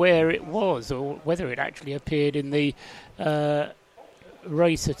wonder where it was, or whether it actually appeared in the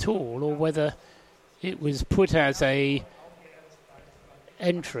race at all, or whether it was put as a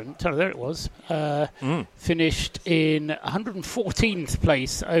entrant. Oh, there it was. Finished in 114th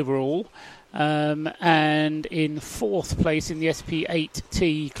place overall, and in 4th place in the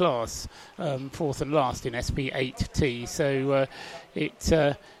SP8T class, 4th and last in SP8T. So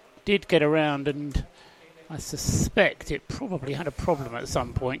it did get around, and I suspect it probably had a problem at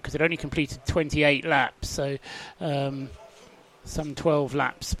some point because it only completed 28 laps. So some 12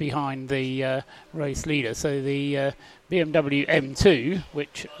 laps behind the race leader. So the BMW M2,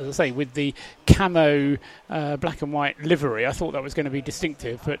 which, as I say, with the camo black and white livery, I thought that was going to be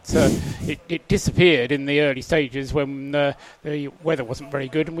distinctive, but it disappeared in the early stages when the weather wasn't very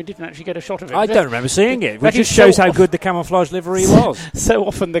good and we didn't actually get a shot of it. I don't remember seeing it, which just shows how good the camouflage livery was. So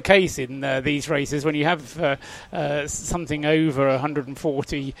often the case in these races when you have something over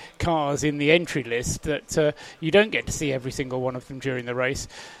 140 cars in the entry list that you don't get to see every single one of them during the race.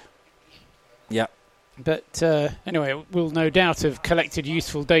 Yeah. But anyway, we'll no doubt have collected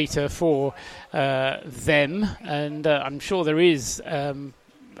useful data for them, and I'm sure there is, I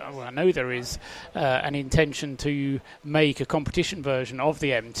know there is an intention to make a competition version of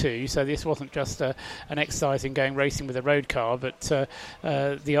the M2, so this wasn't just an exercise in going racing with a road car, but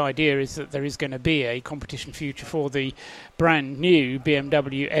the idea is that there is going to be a competition future for the brand new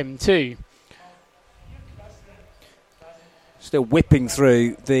BMW M2. Still whipping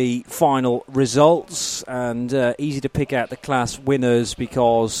through the final results, and easy to pick out the class winners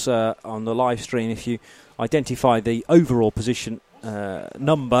because on the live stream, if you identify the overall position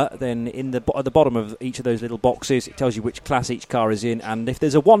number, then at the bottom of each of those little boxes it tells you which class each car is in, and if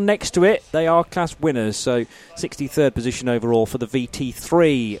there's a 1 next to it, they are class winners. So 63rd position overall for the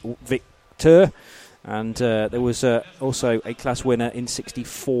VT3 Victor. And there was also a class winner in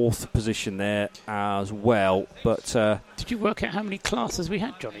 64th position there as well. But did you work out how many classes we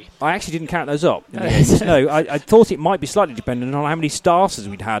had, Johnny? I actually didn't count those up. No, I thought it might be slightly dependent on how many starters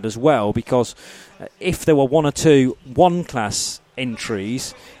we'd had as well, because if there were 1 or 2 one-class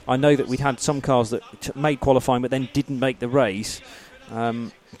entries, I know that we'd had some cars that made qualifying but then didn't make the race.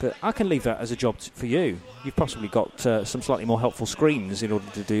 But I can leave that as a job for you. You've possibly got some slightly more helpful screens in order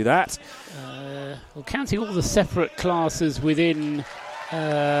to do that. Well, counting all the separate classes within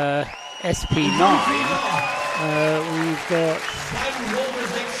SP9, we've got...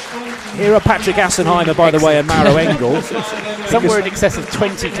 Here are Patrick Assenheimer, by the way, and Maro Engel. Somewhere in excess of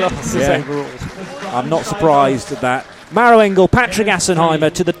 20 classes overall. I'm not surprised at that. Maro Engel, Patrick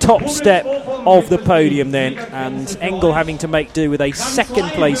Assenheimer to the top step of the podium then, and Engel having to make do with a second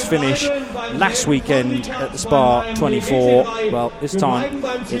place finish last weekend at the Spa 24. Well, this time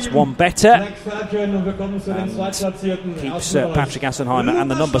it's one better, and keeps Patrick Assenheimer and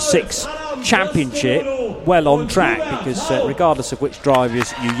the number 6 championship well on track, because regardless of which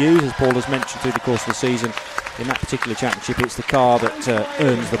drivers you use, as Paul has mentioned through the course of the season, in that particular championship it's the car that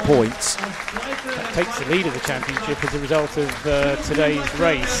earns the points. That takes the lead of the championship as a result of today's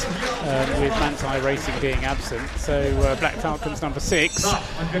race, with Manthey Racing being absent. So Black Falcons number 6, top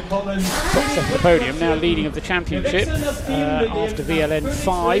step of the podium, now leading of the championship after VLN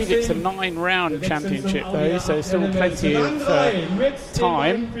 5. It's a 9-round championship though, so still plenty of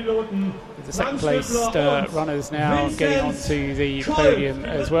time. With the second place runners now getting onto the podium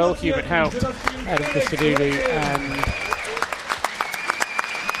as well. Hubert Haupt, Adam Christodoulou and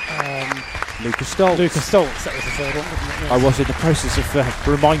Lucas Stoltz. That was the third one, wasn't it? Yes. I was in the process of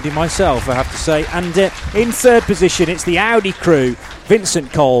reminding myself, I have to say. And in third position, it's the Audi crew,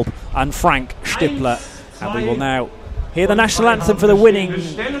 Vincent Kolb and Frank Stippler. And we will now hear the national anthem for the winning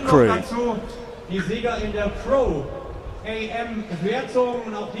crew.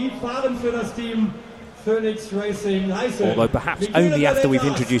 Although perhaps only after we've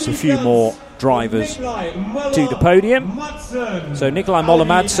introduced a few more drivers to the podium. So Nikolai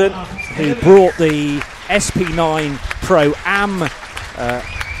Moller-Madsen, who brought the SP9 Pro-Am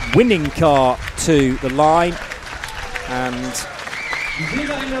winning car to the line, and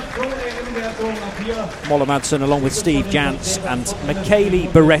Moller-Madsen along with Steve Jantz and Michele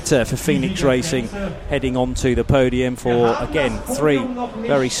Beretta for Phoenix Racing heading onto the podium for, again, 3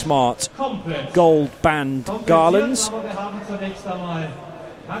 very smart gold band garlands.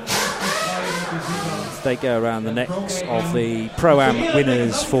 They go around the necks of the Pro-Am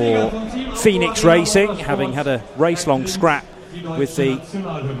winners for Phoenix Racing, having had a race-long scrap with the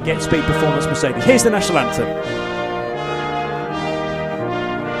Get Speed Performance Mercedes. Here's the national anthem.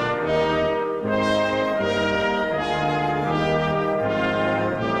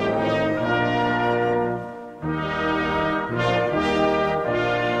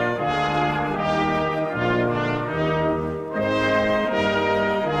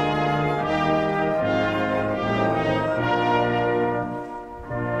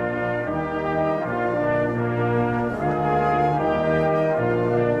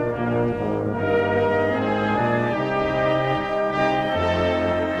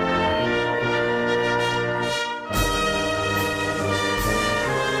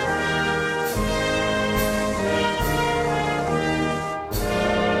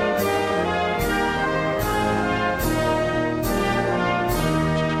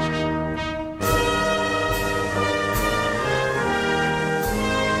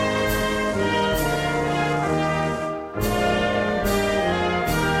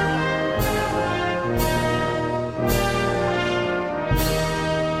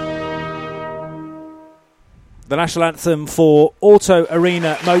 The national anthem for Auto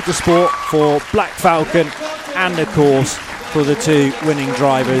Arena Motorsport, for Black Falcon, and of course for the two winning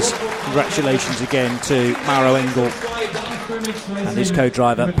drivers. Congratulations again to Mauro Engel and his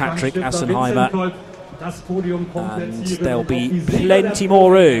co-driver Patrick Assenheimer. And there'll be plenty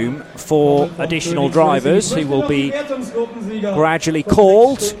more room for additional drivers who will be gradually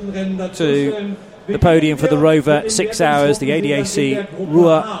called to the podium for the Rover 6 hours, the ADAC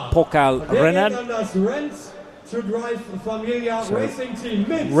Ruhr-Pokal-Rennen.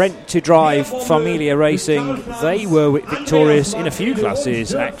 Rent to Drive Familia Racing, they were victorious in a few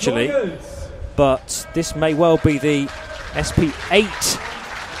classes actually, but this may well be the SP8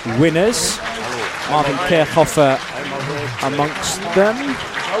 winners. Marvin Kerchhofer amongst them.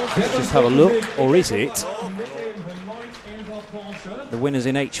 Let's just have a look, or is it the winners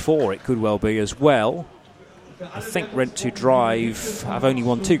in H4? It could well be as well. I think Rent to Drive have only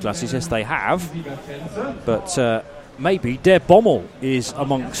won 2 classes. Yes, they have. But maybe Der Bommel is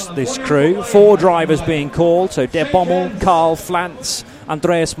amongst this crew. 4 drivers being called. So Der Bommel, Karl Flantz,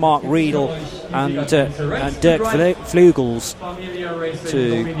 Andreas Mark Riedel and Dirk Vleugels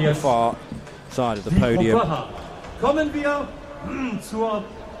to the far side of the podium. Kommen wir zur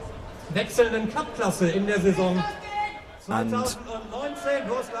wechselnden Cup-Klasse in der Saison 2019.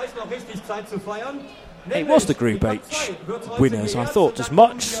 Du hast gleich noch richtig Zeit zu feiern. It was the Group H winners, I thought as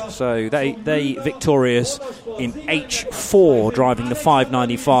much. So they victorious in H4, driving the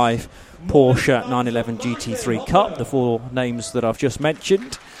 595 Porsche 911 GT3 Cup, the 4 names that I've just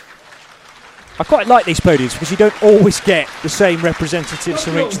mentioned. I quite like these podiums because you don't always get the same representatives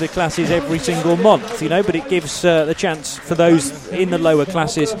from each of the classes every single month, you know, but it gives the chance for those in the lower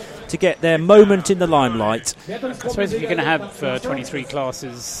classes to get their moment in the limelight. I suppose if you're going to have 23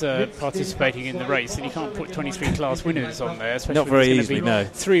 classes participating in the race, then you can't put 23 class winners on there, especially not very if easily, there's going to no.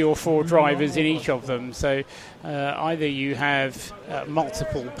 be 3 or 4 drivers in each of them. So either you have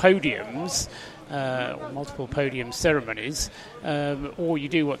multiple podiums, or multiple podium ceremonies, or you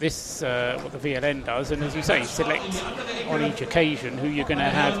do what the VLN does, and as you say, select on each occasion who you're going to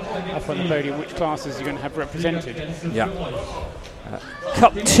have up on the podium, which classes you're going to have represented. Yeah.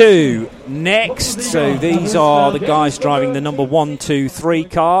 Cup 2 next. So these are the guys driving the number 1, 2, 3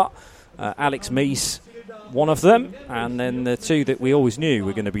 car. Alex Mees, one of them, and then the 2 that we always knew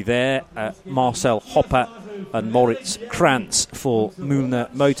were going to be there, Marcel Hopper and Moritz Krantz for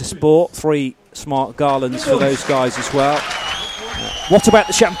Mühlner Motorsport. 3 smart garlands for those guys as well. What about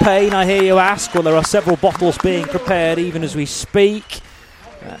the champagne, I hear you ask? Well, there are several bottles being prepared even as we speak.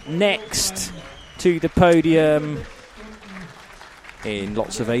 Next to the podium in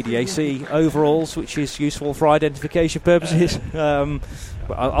lots of ADAC overalls, which is useful for identification purposes.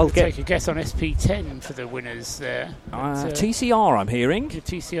 I'll take a guess on SP10 for the winners there. TCR, I'm hearing.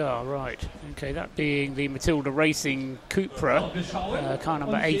 TCR, right. Okay, that being the Matilda Racing Cupra, car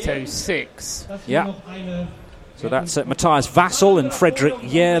number 806. Yeah. So that's Matthias Vassel and Frederick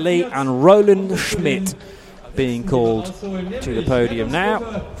Yerli and Roland Schmidt being called to the podium now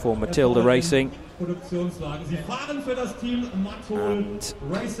for Matilda Racing. And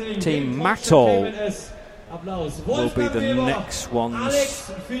Team Mattol will be the next ones.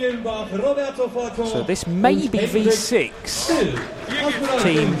 So this may be V6.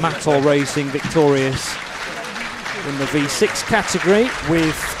 Team Mattol Racing victorious in the V6 category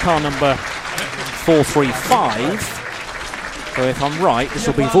with car number 435. So if I'm right, this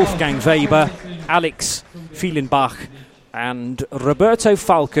will be Wolfgang Weber, Alex Fielenbach and Roberto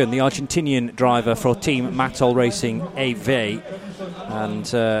Falcon, the Argentinian driver for Team Matol Racing AV, and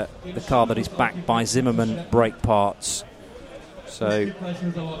the car that is backed by Zimmermann brake parts. So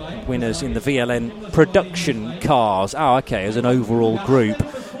winners in the VLN production cars. As an overall group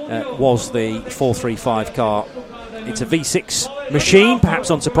was the 435 car. It's a V6 machine, perhaps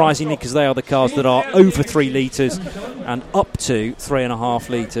unsurprisingly, because they are the cars that are over 3 litres and up to 3.5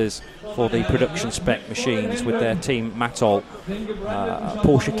 litres for the production spec machines with their Team Matol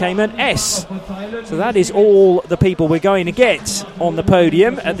Porsche Cayman S. So that is all the people we're going to get on the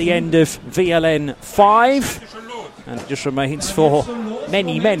podium at the end of VLN 5. And it just remains for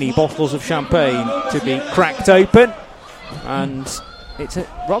many, many bottles of champagne to be cracked open. And it's a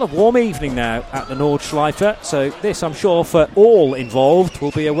rather warm evening now at the Nordschleife. So this, I'm sure, for all involved,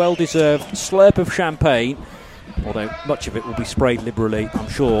 will be a well-deserved slurp of champagne. Although much of it will be sprayed liberally, I'm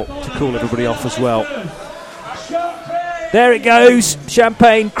sure, to cool everybody off as well. There it goes.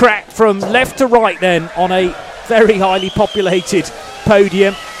 Champagne cracked from left to right then on a very highly populated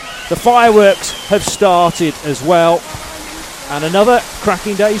podium. The fireworks have started as well. And another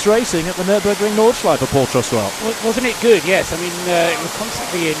cracking day's racing at the Nürburgring Nordschleife, Paul Truswell. Wasn't it good? Yes. I mean, it was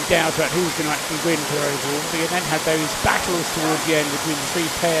constantly in doubt about who was going to actually win for overall. We then had those battles towards the end between the 3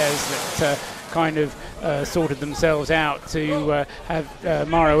 pairs that kind of sorted themselves out to have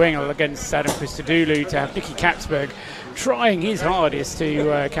Mauro Engel against Adam Christodoulou, to have Nicky Katzberg trying his hardest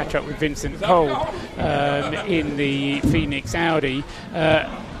to catch up with Vincent Kolb in the Phoenix Audi.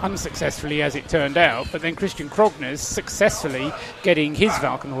 Unsuccessfully, as it turned out, but then Christian Krogner's successfully getting his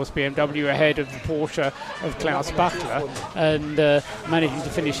Valkenhorst BMW ahead of the Porsche of Klaus Bachler and managing to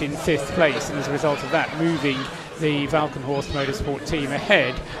finish in 5th place, and as a result of that moving the Valkenhorst Motorsport team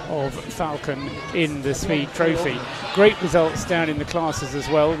ahead of Falcon in the Speed Trophy. Great results down in the classes as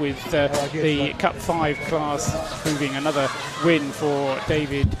well, with the Cup 5 class proving another win for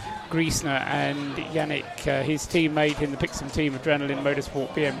David Griesner and Yannick, his teammate in the Pixum Team Adrenaline Motorsport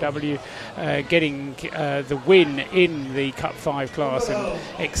BMW, getting the win in the Cup 5 class and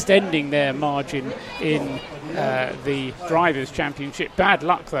extending their margin in the Drivers' Championship. Bad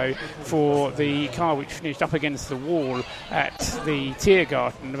luck, though, for the car which finished up against the wall at the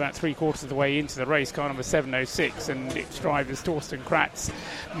Tiergarten about 3/4 of the way into the race, car number 706, and its drivers Torsten Kratz,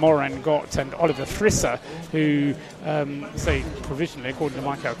 Moran Gott and Oliver Frisser, who, say provisionally, according to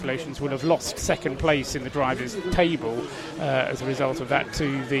my calculations, will have lost 2nd place in the drivers' table as a result of that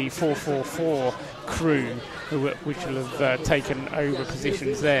to the 444 crew, which will have taken over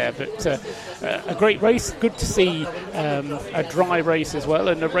positions there. But a great race. Good to see a dry race as well,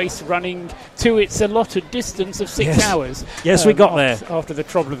 and a race running to its allotted distance of 6 hours. Yes, we got there. After the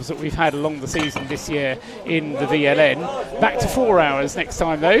problems that we've had along the season this year in the VLN. Back to 4 hours next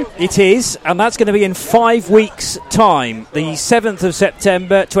time, though. It is, and that's going to be in 5 weeks' time. The 7th of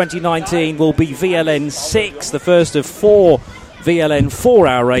September 2019 will be VLN 6, the first of 4 VLN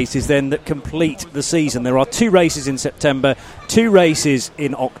 4-hour races then that complete the season. There are 2 races in September, 2 races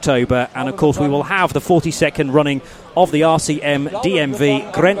in October, and of course we will have the 42nd running of the RCM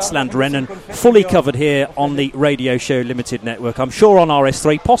DMV Grenzlandrennen fully covered here on the Radio Show Limited network. I'm sure on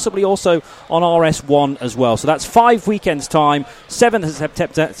RS3, possibly also on RS1 as well. So that's 5 weekends' time, 7th of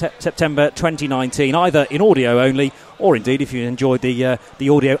September 2019, either in audio only, or indeed if you enjoyed the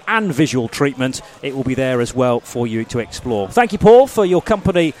audio and visual treatment, it will be there as well for you to explore. Thank you, Paul, for your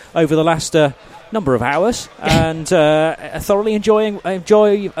company over the last number of hours, and a thoroughly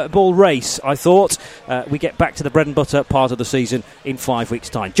enjoyable race, I thought. We get back to the bread and butter part of the season in 5 weeks'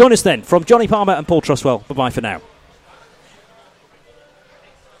 time. Join us then. From Johnny Palmer and Paul Truswell, bye-bye for now.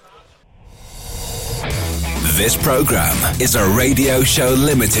 This programme is a Radio Show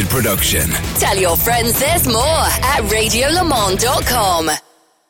Limited production. Tell your friends there's more at radiolemans.com.